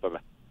 Bye-bye.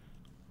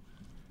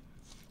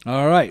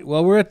 All right.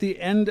 Well, we're at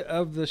the end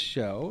of the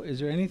show.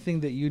 Is there anything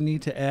that you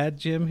need to add,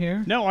 Jim,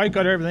 here? No, I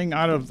got everything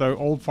out of the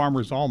Old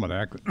Farmer's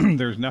Almanac.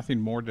 There's nothing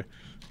more to...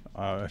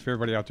 if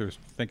everybody out there is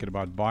thinking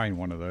about buying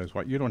one of those,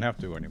 you don't have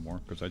to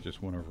anymore because I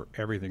just went over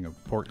everything of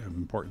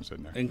importance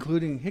in there.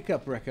 Including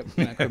hiccup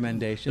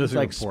recommendations,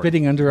 like important.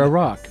 spitting under a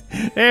rock.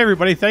 Hey,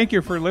 everybody, thank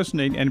you for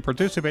listening and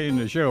participating in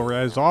the show.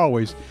 As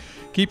always,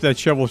 keep that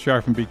shovel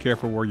sharp and be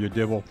careful where you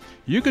dibble.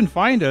 You can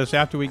find us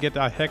after we get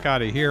the heck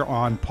out of here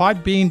on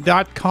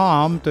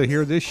podbean.com to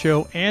hear this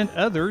show and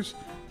others.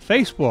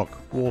 Facebook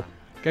will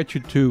get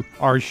you to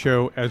our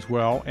show as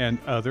well and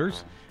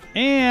others.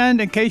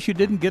 And in case you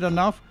didn't get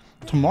enough,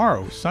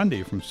 tomorrow,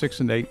 Sunday, from 6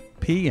 and 8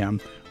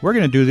 p.m., we're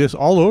going to do this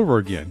all over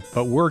again.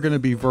 But we're going to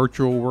be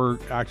virtual. We're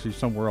actually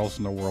somewhere else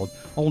in the world.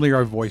 Only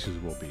our voices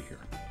will be here.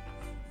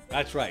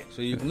 That's right.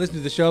 So you can listen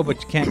to the show,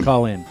 but you can't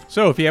call in.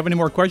 So if you have any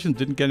more questions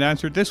didn't get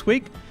answered this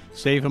week,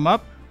 save them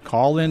up,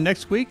 call in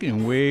next week,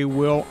 and we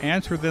will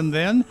answer them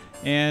then.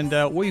 And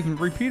we'll even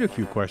repeat a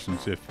few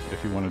questions if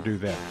you want to do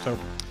that. So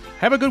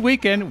have a good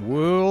weekend.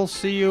 We'll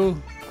see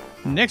you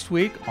next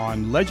week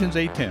on Legends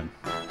 810.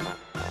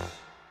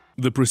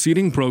 The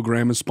preceding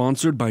program is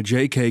sponsored by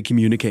JK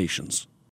Communications.